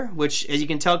middle here, which, as you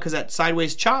can tell, because that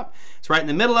sideways chop, it's right in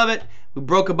the middle of it. We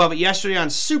broke above it yesterday on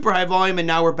super high volume, and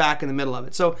now we're back in the middle of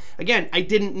it. So again, I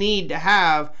didn't need to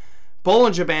have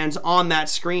Bollinger Bands on that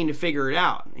screen to figure it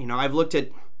out. You know, I've looked at,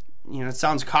 you know, it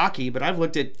sounds cocky, but I've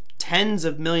looked at tens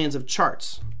of millions of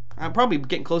charts. I'm probably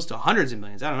getting close to hundreds of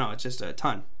millions. I don't know. It's just a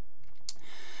ton.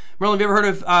 Merlin, have you ever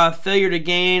heard of failure to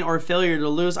gain or failure to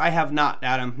lose? I have not,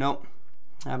 Adam. Nope,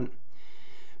 I haven't.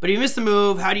 But if you miss the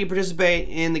move, how do you participate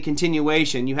in the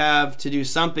continuation? You have to do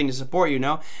something to support you,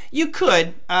 no? You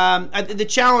could. The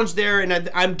challenge there, and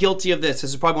I'm guilty of this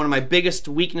is probably one of my biggest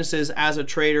weaknesses as a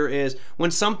trader, is when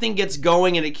something gets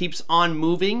going and it keeps on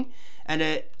moving,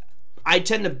 and I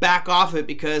tend to back off it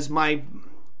because my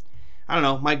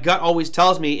gut always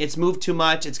tells me it's moved too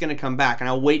much, it's going to come back, and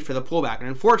I'll wait for the pullback. And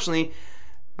unfortunately,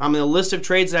 the list of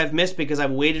trades that I've missed because I've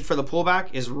waited for the pullback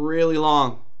is really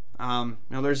long.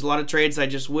 Now there's a lot of trades I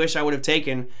just wish I would have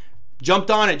taken,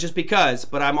 jumped on it just because,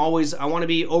 but I want to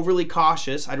be overly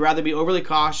cautious. I'd rather be overly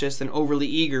cautious than overly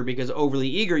eager, because overly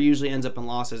eager usually ends up in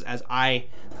losses, as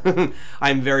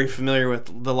I'm very familiar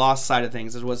with the loss side of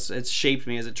things. It's shaped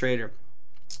me as a trader.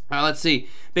 Let's see.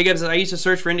 Big Eb says, I used to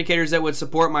search for indicators that would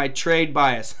support my trade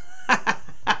bias.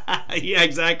 Yeah,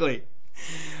 exactly.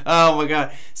 Oh my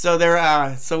God!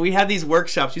 So we have these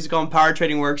workshops. We used to call them power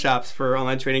trading workshops for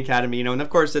Online Trading Academy. You know, and of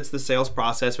course it's the sales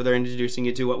process where they're introducing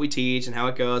you to what we teach and how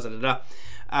it goes. And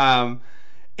I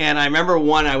remember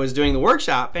one, I was doing the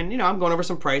workshop, and you know, I'm going over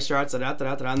some price charts.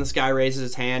 And this guy raises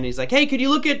his hand. And he's like, "Hey, could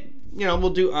you look at, you know, we'll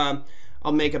do.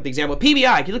 I'll make up the example.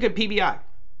 PBI. Can you look at PBI?"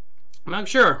 I'm like,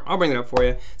 "Sure, I'll bring it up for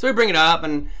you." So we bring it up,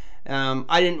 and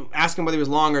I didn't ask him whether he was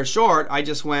long or short. I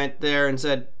just went there and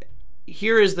said,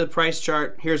 here is the price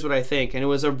chart, here's what I think. And it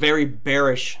was a very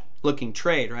bearish looking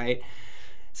trade, right?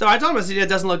 So I told him, I said, it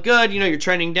doesn't look good. You know, you're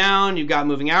trending down, you've got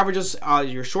moving averages,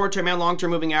 your short-term and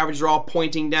long-term moving averages are all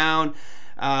pointing down.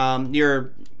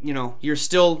 You're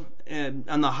still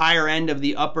on the higher end of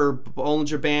the upper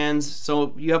Bollinger Bands,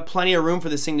 so you have plenty of room for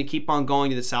this thing to keep on going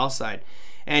to the south side.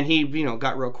 And he, you know,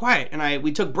 got real quiet, and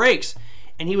we took breaks,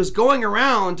 and he was going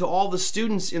around to all the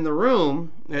students in the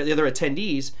room, the other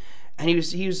attendees, and he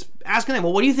was asking them,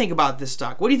 well, what do you think about this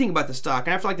stock? What do you think about this stock?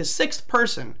 And after like the sixth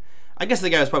person, I guess the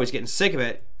guy was probably getting sick of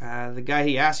it. The guy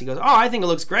he asked, he goes, oh, I think it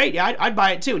looks great. Yeah, I'd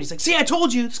buy it too. And he's like, see, I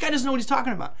told you, this guy doesn't know what he's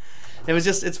talking about. It was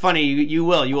just, it's funny. You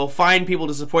will find people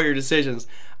to support your decisions.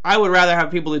 I would rather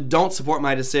have people that don't support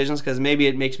my decisions, because maybe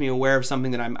it makes me aware of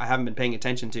something that I haven't been paying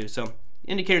attention to. So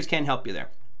indicators can help you there.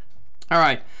 All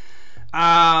right.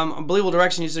 Unbelievable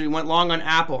Direction, you said you went long on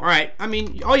Apple. All right, I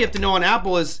mean, all you have to know on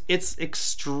Apple is it's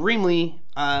extremely,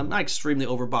 not extremely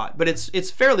overbought, but it's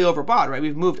fairly overbought, right?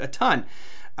 We've moved a ton.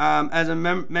 As a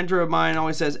mentor of mine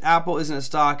always says, Apple isn't a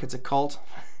stock, it's a cult.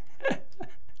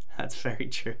 That's very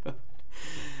true.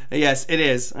 Yes, it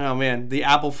is. Oh man, the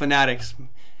Apple fanatics.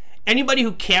 Anybody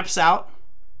who camps out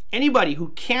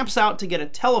to get a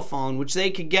telephone, which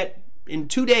they could get in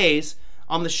 2 days,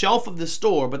 on the shelf of the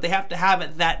store, but they have to have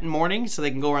it that morning so they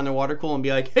can go around their water cooler and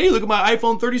be like, hey, look at my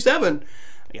iPhone 37.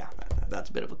 Yeah, that's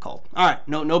a bit of a cult. All right,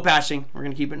 no bashing. We're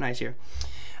going to keep it nice here.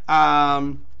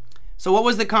 So what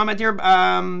was the comment here?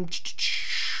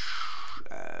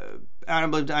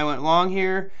 I went long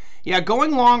here. Yeah,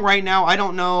 going long right now, I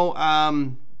don't know. I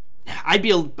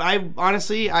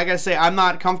honestly, I gotta say, I'm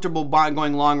not comfortable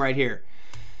going long right here.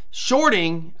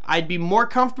 Shorting, I'd be more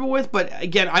comfortable with, but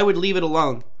again, I would leave it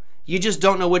alone. You just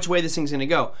don't know which way this thing's gonna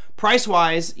go.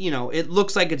 Price-wise, you know, it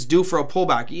looks like it's due for a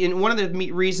pullback. And one of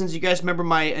the reasons, you guys remember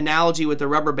my analogy with the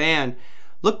rubber band.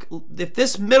 Look, if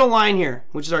this middle line here,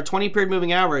 which is our 20-period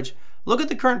moving average, look at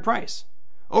the current price.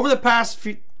 Over the past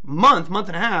month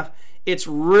and a half, it's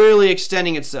really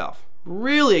extending itself.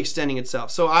 Really extending itself.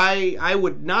 So I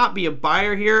would not be a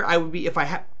buyer here. I would be, if I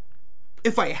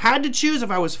had to choose,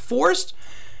 if I was forced,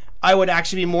 I would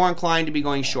actually be more inclined to be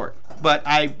going short. But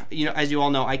you know, as you all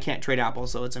know, I can't trade Apple,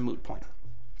 so it's a moot point.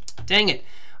 Dang it.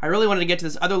 I really wanted to get to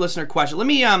this other listener question. Let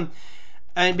me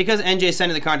and because NJ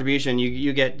sent in the contribution,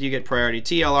 you get priority.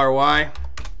 TLRY.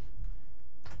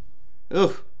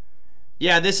 Ooh.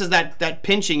 Yeah, this is that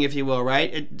pinching, if you will,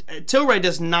 right? Tilray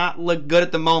does not look good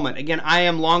at the moment. Again, I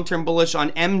am long-term bullish on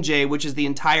MJ, which is the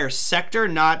entire sector,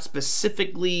 not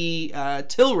specifically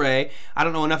Tilray. I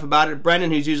don't know enough about it. Brendan,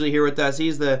 who's usually here with us,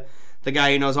 he's the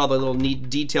guy who knows all the little neat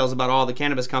details about all the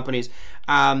cannabis companies.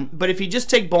 But if you just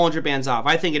take Bollinger Bands off,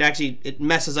 I think it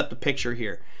messes up the picture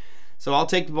here. So I'll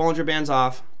take the Bollinger Bands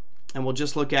off, and we'll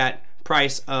just look at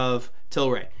price of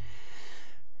Tilray.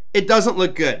 It doesn't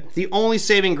look good. The only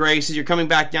saving grace is you're coming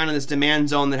back down in this demand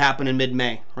zone that happened in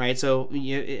mid-May, right? So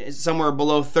it's somewhere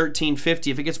below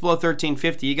 1350. If it gets below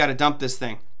 1350, you got to dump this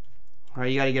thing, right?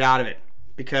 You got to get out of it,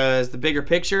 because the bigger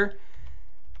picture,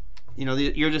 you know,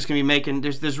 you're just going to be making,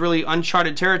 there's really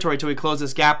uncharted territory till we close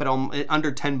this gap at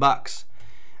under 10 bucks.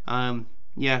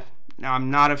 Yeah, now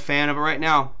I'm not a fan of it right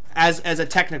now as a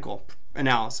technical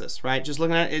analysis, right? Just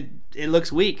looking at it, it looks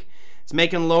weak. It's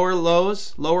making lower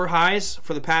lows, lower highs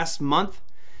for the past month.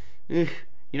 You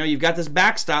know, you've got this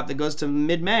backstop that goes to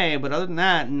mid-May, but other than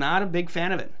that, not a big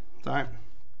fan of it. All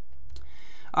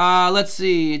right. Let's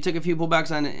see. Took a few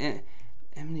pullbacks on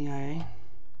MDIA.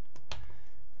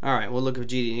 All right, we'll look at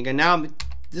GD. Again, now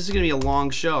this is going to be a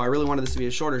long show. I really wanted this to be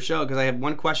a shorter show because I have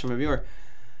one question from a viewer.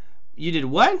 You did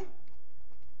what?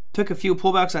 Took a few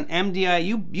pullbacks on MDI.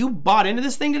 You bought into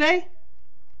this thing today?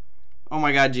 Oh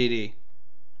my God, GD.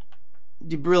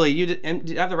 Really, you did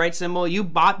have the right symbol? You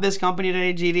bought this company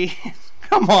today, GD?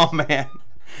 Come on, man.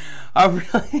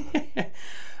 Really?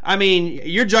 I mean,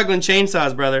 you're juggling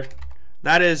chainsaws, brother.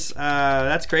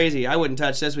 That's crazy. I wouldn't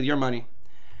touch this with your money.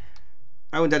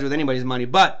 I wouldn't touch it with anybody's money.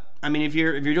 But I mean, if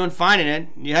you're doing fine in it,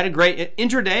 you had a great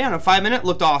intraday on a 5-minute,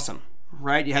 looked awesome,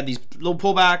 right? You had these little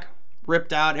pullback,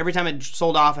 ripped out. Every time it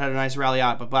sold off, it had a nice rally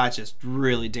out. But that's just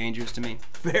really dangerous to me.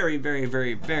 Very, very,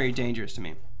 very, very dangerous to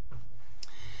me.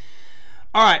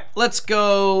 All right, let's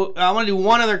go. I want to do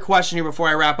one other question here before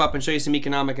I wrap up and show you some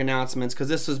economic announcements, because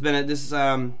this has been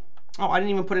oh, I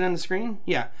didn't even put it on the screen.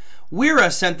 Yeah, Weira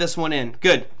sent this one in.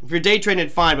 Good. If you're day trading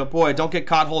it, fine, but boy, don't get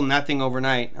caught holding that thing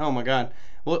overnight. Oh my God.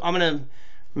 Well, I'm gonna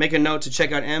make a note to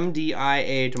check out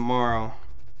MDIA tomorrow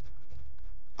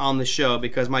on the show,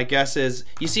 because my guess is,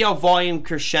 you see how volume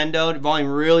crescendoed, volume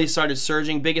really started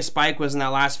surging. Biggest spike was in that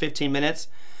last 15 minutes.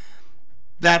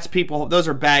 That's people, those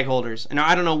are bag holders. And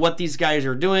I don't know what these guys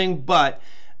are doing, but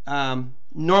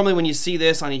normally when you see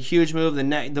this on a huge move, the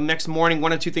next morning,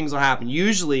 one of two things will happen.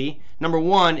 Usually, number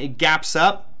one, it gaps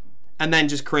up and then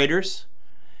just craters.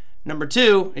 Number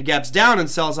two, it gaps down and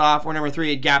sells off. Or number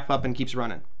three, it gaps up and keeps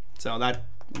running. So that,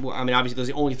 I mean, obviously those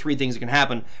are the only three things that can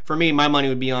happen. For me, my money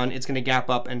would be on it's going to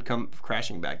gap up and come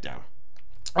crashing back down.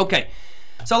 Okay,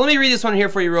 so let me read this one here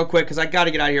for you real quick, because I got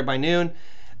to get out of here by noon.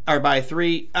 Or by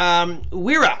 3.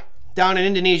 Weira down in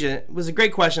Indonesia. It was a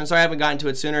great question, so I haven't gotten to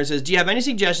it sooner. It says, do you have any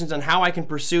suggestions on how I can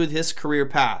pursue this career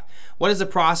path? What is the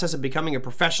process of becoming a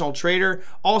professional trader?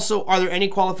 Also, are there any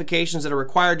qualifications that are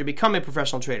required to become a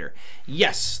professional trader?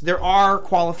 Yes, there are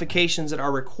qualifications that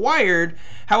are required.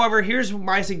 However, here's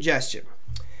my suggestion.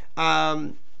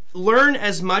 Learn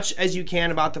as much as you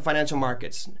can about the financial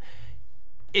markets.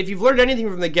 If you've learned anything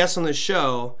from the guests on this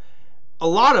show, a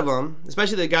lot of them,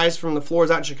 especially the guys from the floors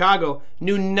out in Chicago,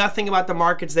 knew nothing about the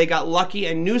markets. They got lucky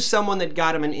and knew someone that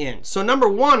got them an in. So number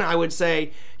one, I would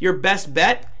say your best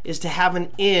bet is to have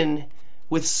an in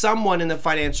with someone in the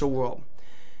financial world.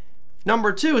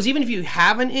 Number two is, even if you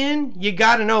have an in, you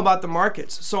got to know about the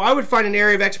markets. So I would find an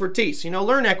area of expertise. You know,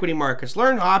 learn equity markets,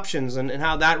 learn options and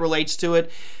how that relates to it.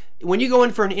 When you go in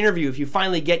for an interview, if you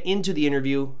finally get into the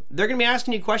interview, they're going to be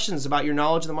asking you questions about your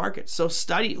knowledge of the market. So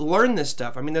study, learn this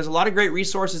stuff. I mean, there's a lot of great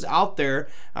resources out there.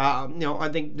 You know, I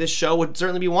think this show would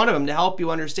certainly be one of them to help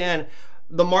you understand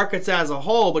the markets as a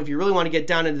whole. But if you really want to get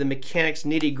down into the mechanics,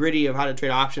 nitty gritty of how to trade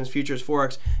options, futures,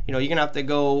 forex, you know, you're going to have to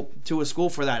go to a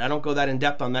school for that. I don't go that in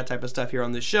depth on that type of stuff here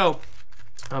on this show.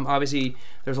 Obviously,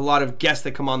 there's a lot of guests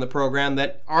that come on the program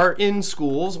that are in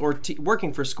schools or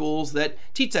working for schools that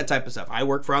teach that type of stuff. I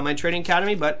work for Online Trading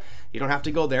Academy, but you don't have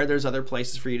to go there. There's other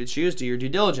places for you to choose. Do your due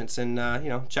diligence and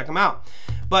check them out.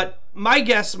 But my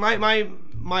guess, my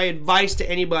advice to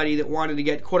anybody that wanted to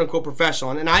get quote unquote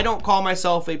professional, and I don't call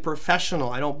myself a professional.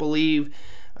 I don't believe.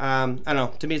 I don't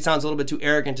know. To me, it sounds a little bit too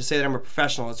arrogant to say that I'm a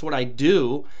professional. It's what I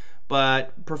do.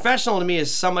 But professional to me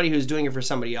is somebody who's doing it for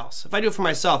somebody else. If I do it for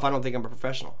myself, I don't think I'm a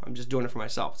professional. I'm just doing it for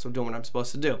myself. So I'm doing what I'm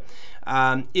supposed to do.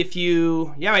 I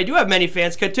do have many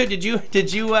fans. Katu, did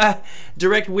you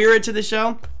direct Weira to the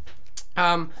show?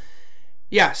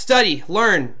 Study,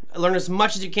 learn as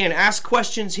much as you can. Ask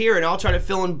questions here, and I'll try to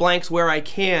fill in blanks where I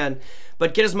can.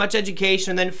 But get as much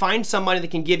education, and then find somebody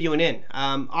that can give you an in.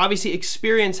 Obviously,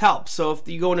 experience helps. So if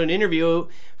you go into an interview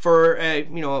for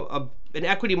an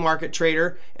equity market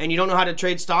trader and you don't know how to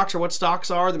trade stocks or what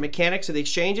stocks are, the mechanics of the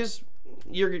exchanges,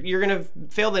 you're going to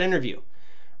fail that interview,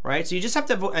 right? So you just have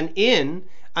to have an in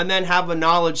and then have a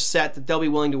knowledge set that they'll be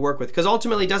willing to work with, because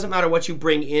ultimately it doesn't matter what you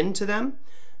bring into them.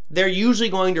 They're usually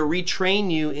going to retrain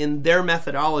you in their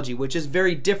methodology, which is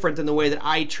very different than the way that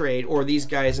I trade or these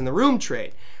guys in the room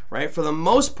trade, right? For the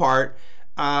most part,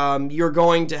 you're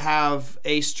going to have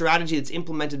a strategy that's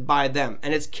implemented by them,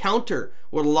 and it's counter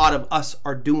what a lot of us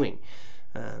are doing.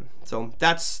 So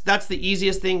that's the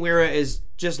easiest thing, Weira, is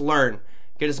just learn.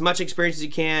 Get as much experience as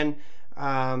you can,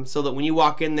 so that when you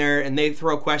walk in there and they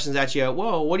throw questions at you,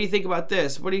 whoa, what do you think about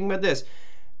this? What do you think about this?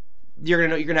 You're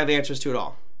gonna have answers to it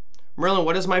all. Merlin,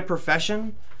 what is my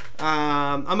profession?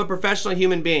 I'm a professional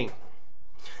human being.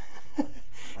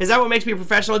 Is that what makes me a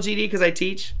professional, GD? Because I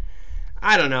teach?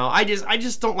 I don't know. I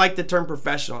just don't like the term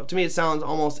professional. To me, it sounds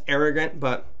almost arrogant,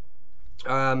 but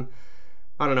I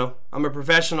don't know. I'm a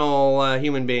professional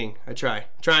human being.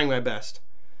 Trying my best.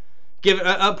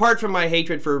 Apart from my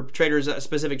hatred for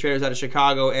specific traders out of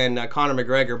Chicago and Conor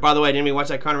McGregor. By the way, didn't we watch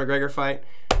that Conor McGregor fight?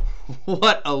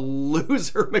 What a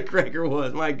loser McGregor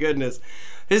was. My goodness.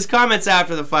 His comments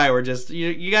after the fight were just,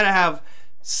 you got to have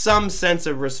some sense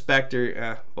of respect.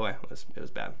 Boy, it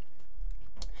was bad.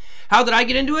 How did I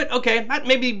get into it? Okay,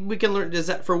 maybe we can learn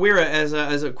for Weira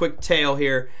as a quick tale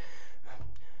here.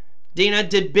 Dina,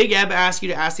 did Big Eb ask you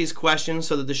to ask these questions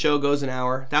so that the show goes an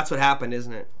hour? That's what happened,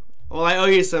 isn't it? Well, I owe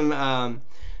you some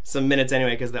minutes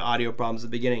anyway because the audio problems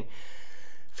at the beginning.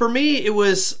 For me, it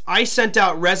was, I sent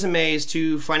out resumes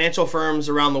to financial firms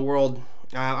around the world.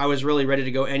 I was really ready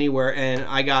to go anywhere, and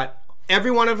I got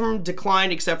every one of them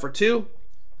declined except for two.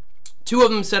 Two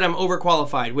of them said I'm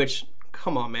overqualified, which,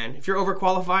 come on, man. If you're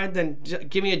overqualified, then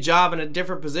give me a job in a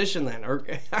different position then. Or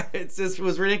it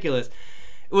was ridiculous.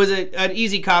 It was an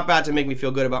easy cop-out to make me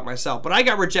feel good about myself. But I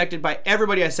got rejected by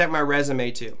everybody I sent my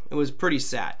resume to. It was pretty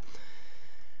sad.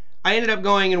 I ended up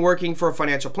going and working for a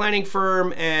financial planning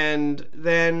firm, and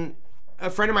then a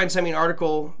friend of mine sent me an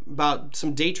article about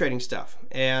some day trading stuff.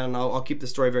 And I'll keep the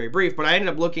story very brief, but I ended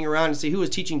up looking around to see who was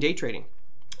teaching day trading.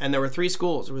 And there were 3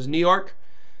 schools. There was New York,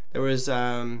 there was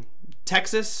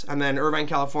Texas, and then Irvine,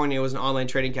 California was an online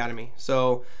trading academy.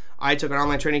 So I took an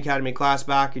online trading academy class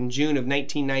back in June of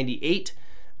 1998.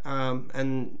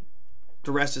 And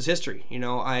the rest is history.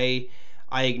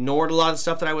 I ignored a lot of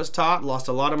stuff that I was taught, lost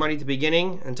a lot of money at the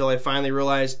beginning until I finally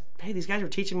realized, hey, these guys are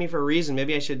teaching me for a reason.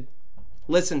 Maybe I should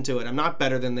listen to it. I'm not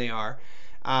better than they are.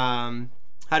 Had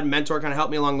a mentor kind of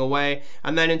help me along the way.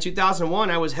 And then in 2001,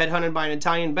 I was headhunted by an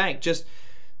Italian bank. Just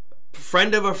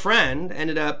friend of a friend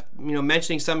ended up,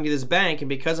 mentioning something to this bank, and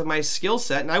because of my skill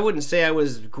set, and I wouldn't say I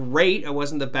was great, I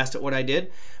wasn't the best at what I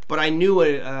did, but I knew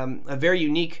a very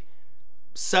unique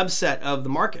subset of the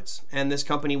markets, and this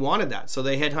company wanted that, so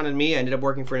they headhunted me. I ended up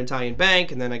working for an Italian bank,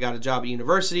 and then I got a job at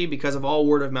university because of all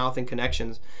word of mouth and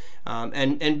connections,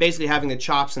 and basically having the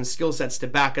chops and skill sets to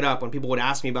back it up when people would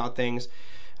ask me about things.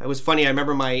 It was funny, I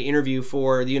remember my interview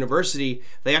for the university,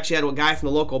 they actually had a guy from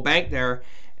the local bank there,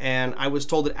 and I was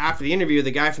told that after the interview,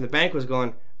 the guy from the bank was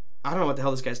going, I don't know what the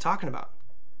hell this guy's talking about.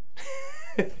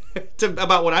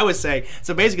 About what I was saying.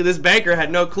 So basically this banker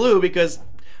had no clue because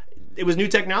it was new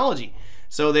technology.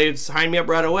 So they signed me up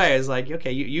right away. It's like,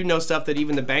 okay, you know stuff that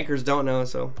even the bankers don't know,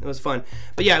 so it was fun.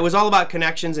 But yeah, it was all about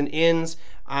connections and ins,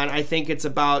 and I think it's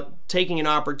about taking an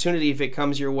opportunity if it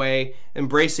comes your way,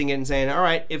 embracing it and saying, all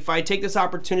right, if I take this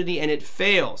opportunity and it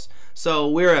fails. So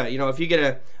Weira, if you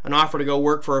get an offer to go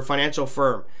work for a financial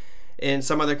firm in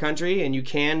some other country and you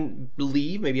can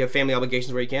leave, maybe you have family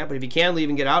obligations where you can't, but if you can leave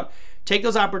and get out, take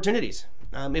those opportunities.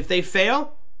 If they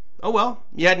fail, oh well,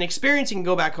 you had an experience, you can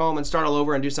go back home and start all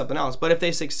over and do something else. But if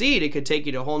they succeed, it could take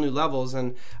you to whole new levels,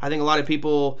 and I think a lot of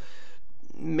people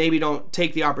maybe don't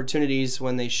take the opportunities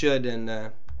when they should,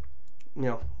 and you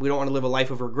know, we don't want to live a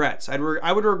life of regrets. I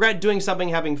would regret doing something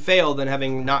having failed than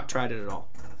having not tried it at all.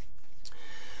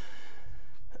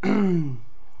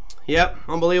 Yep,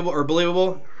 unbelievable or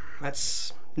believable.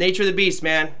 That's nature of the beast,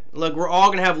 man. Look, we're all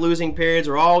going to have losing periods.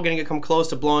 We're all going to come close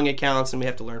to blowing accounts, and we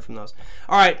have to learn from those.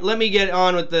 All right, let me get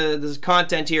on with this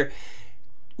content here.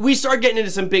 We start getting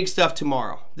into some big stuff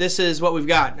tomorrow. This is what we've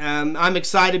got. I'm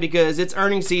excited because it's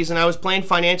earnings season. I was playing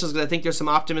financials because I think there's some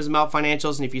optimism about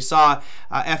financials, and if you saw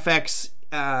FX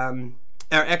or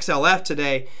XLF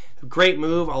today, great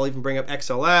move. I'll even bring up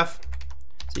XLF.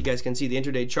 So you guys can see the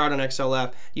intraday chart on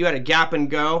XLF. You had a gap and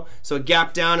go. So it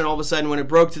gapped down, and all of a sudden when it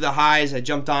broke through the highs, I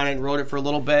jumped on it and rode it for a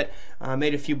little bit.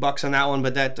 Made a few bucks on that one,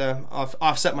 but that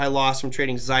offset my loss from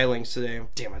trading Xilinx today.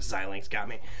 Damn it, Xilinx got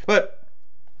me. But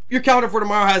your calendar for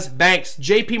tomorrow has banks,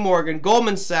 JP Morgan,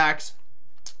 Goldman Sachs.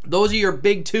 Those are your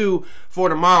big two for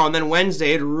tomorrow. And then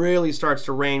Wednesday, it really starts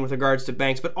to rain with regards to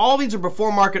banks. But all of these are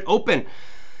before market open.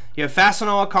 You have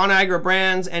Fastenal, ConAgra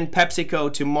Brands, and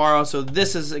PepsiCo tomorrow. So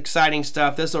this is exciting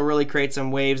stuff. This will really create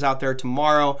some waves out there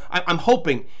tomorrow. I'm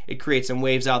hoping it creates some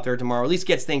waves out there tomorrow. At least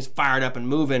gets things fired up and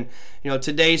moving. You know,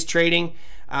 today's trading,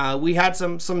 we had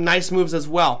some nice moves as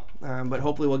well. But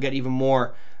hopefully we'll get even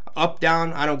more. Up,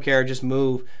 down, I don't care. Just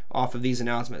move off of these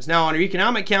announcements. Now, on our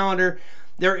economic calendar,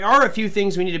 there are a few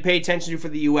things we need to pay attention to for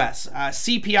the U.S.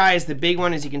 CPI is the big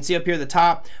one, as you can see up here at the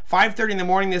top. 5:30 in the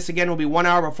morning. This, again, will be 1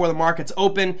 hour before the markets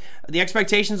open. The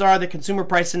expectations are the consumer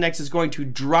price index is going to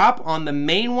drop on the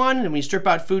main one. And when you strip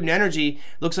out food and energy,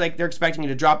 it looks like they're expecting it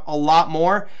to drop a lot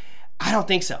more. I don't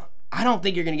think so. I don't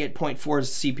think you're going to get 0.4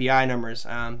 CPI numbers,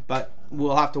 but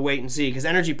we'll have to wait and see because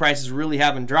energy prices really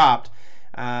haven't dropped.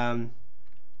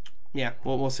 Yeah,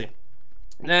 we'll see.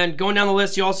 And then going down the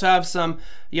list, you also have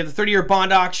you have the 30-year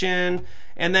bond auction.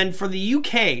 And then for the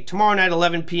UK, tomorrow night,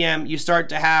 11 p.m., you start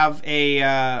to have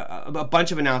a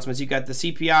bunch of announcements. You've got the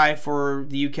CPI for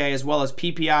the UK as well as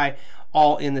PPI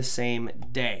all in the same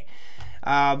day.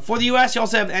 For the U.S., you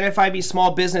also have the NFIB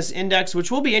Small Business Index, which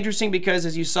will be interesting because,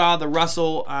 as you saw, the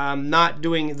Russell not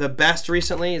doing the best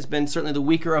recently. It's been certainly the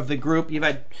weaker of the group. You've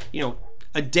had, you know,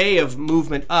 a day of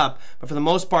movement up, but for the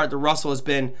most part, the Russell has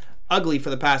been ugly for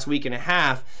the past week and a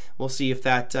half. We'll see if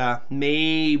that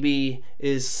maybe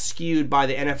is skewed by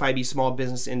the NFIB Small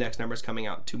Business Index numbers coming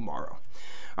out tomorrow.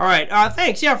 All right,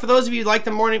 thanks. Yeah, for those of you who like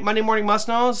the Monday Morning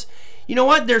Must-Knows, you know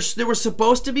what? There were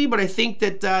supposed to be, but I think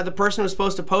that the person who was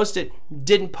supposed to post it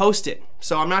didn't post it.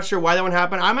 So I'm not sure why that one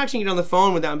happened. I'm actually getting on the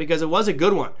phone with them because it was a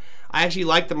good one. I actually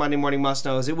liked the Monday Morning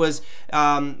Must-Knows. It was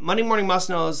Monday Morning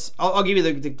Must-Knows. I'll give you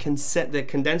the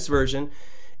condensed version.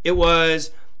 It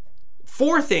was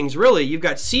 4 things, really. You've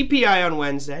got CPI on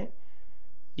Wednesday.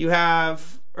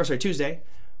 Tuesday.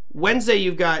 Wednesday,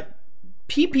 you've got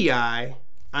PPI.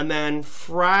 And then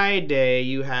Friday,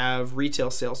 you have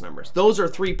retail sales numbers. Those are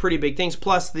 3 pretty big things,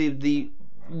 plus the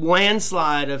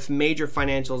landslide of major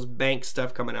financials, bank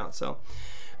stuff coming out. So,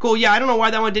 cool. Yeah, I don't know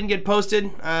why that one didn't get posted.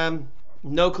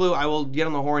 No clue. I will get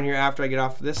on the horn here after I get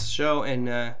off this show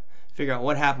and figure out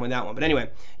what happened with that one. But anyway,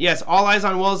 yes, all eyes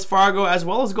on Wells Fargo as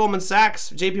well as Goldman Sachs,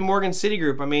 JP Morgan,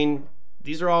 Citigroup. I mean,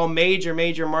 these are all major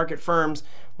market firms.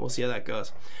 We'll see how that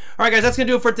goes. All right, guys, that's going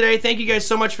to do it for today. Thank you guys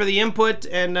so much for the input.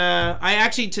 And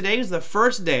today is the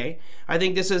first day. I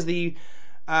think this is it's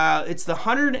the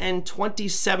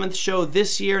 127th show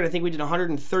this year, and I think we did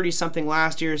 130-something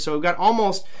last year. So we've got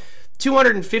almost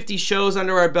 250 shows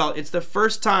under our belt. It's the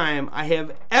first time I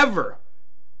have ever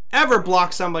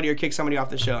blocked somebody or kicked somebody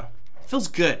off the show. Feels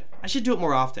good. I should do it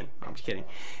more often. No, I'm just kidding.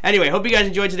 Anyway, hope you guys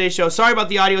enjoyed today's show. Sorry about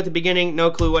the audio at the beginning. No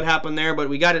clue what happened there, but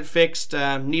we got it fixed.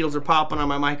 Needles are popping on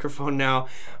my microphone now.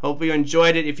 Hope you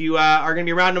enjoyed it. If you are going to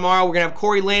be around tomorrow, we're going to have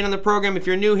Corey Lane on the program. If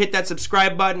you're new, hit that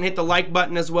subscribe button. Hit the like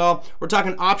button as well. We're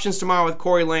talking options tomorrow with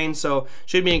Corey Lane, so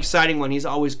should be an exciting one. He's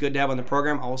always good to have on the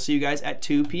program. I will see you guys at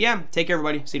 2 p.m. Take care,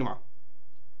 everybody. See you tomorrow.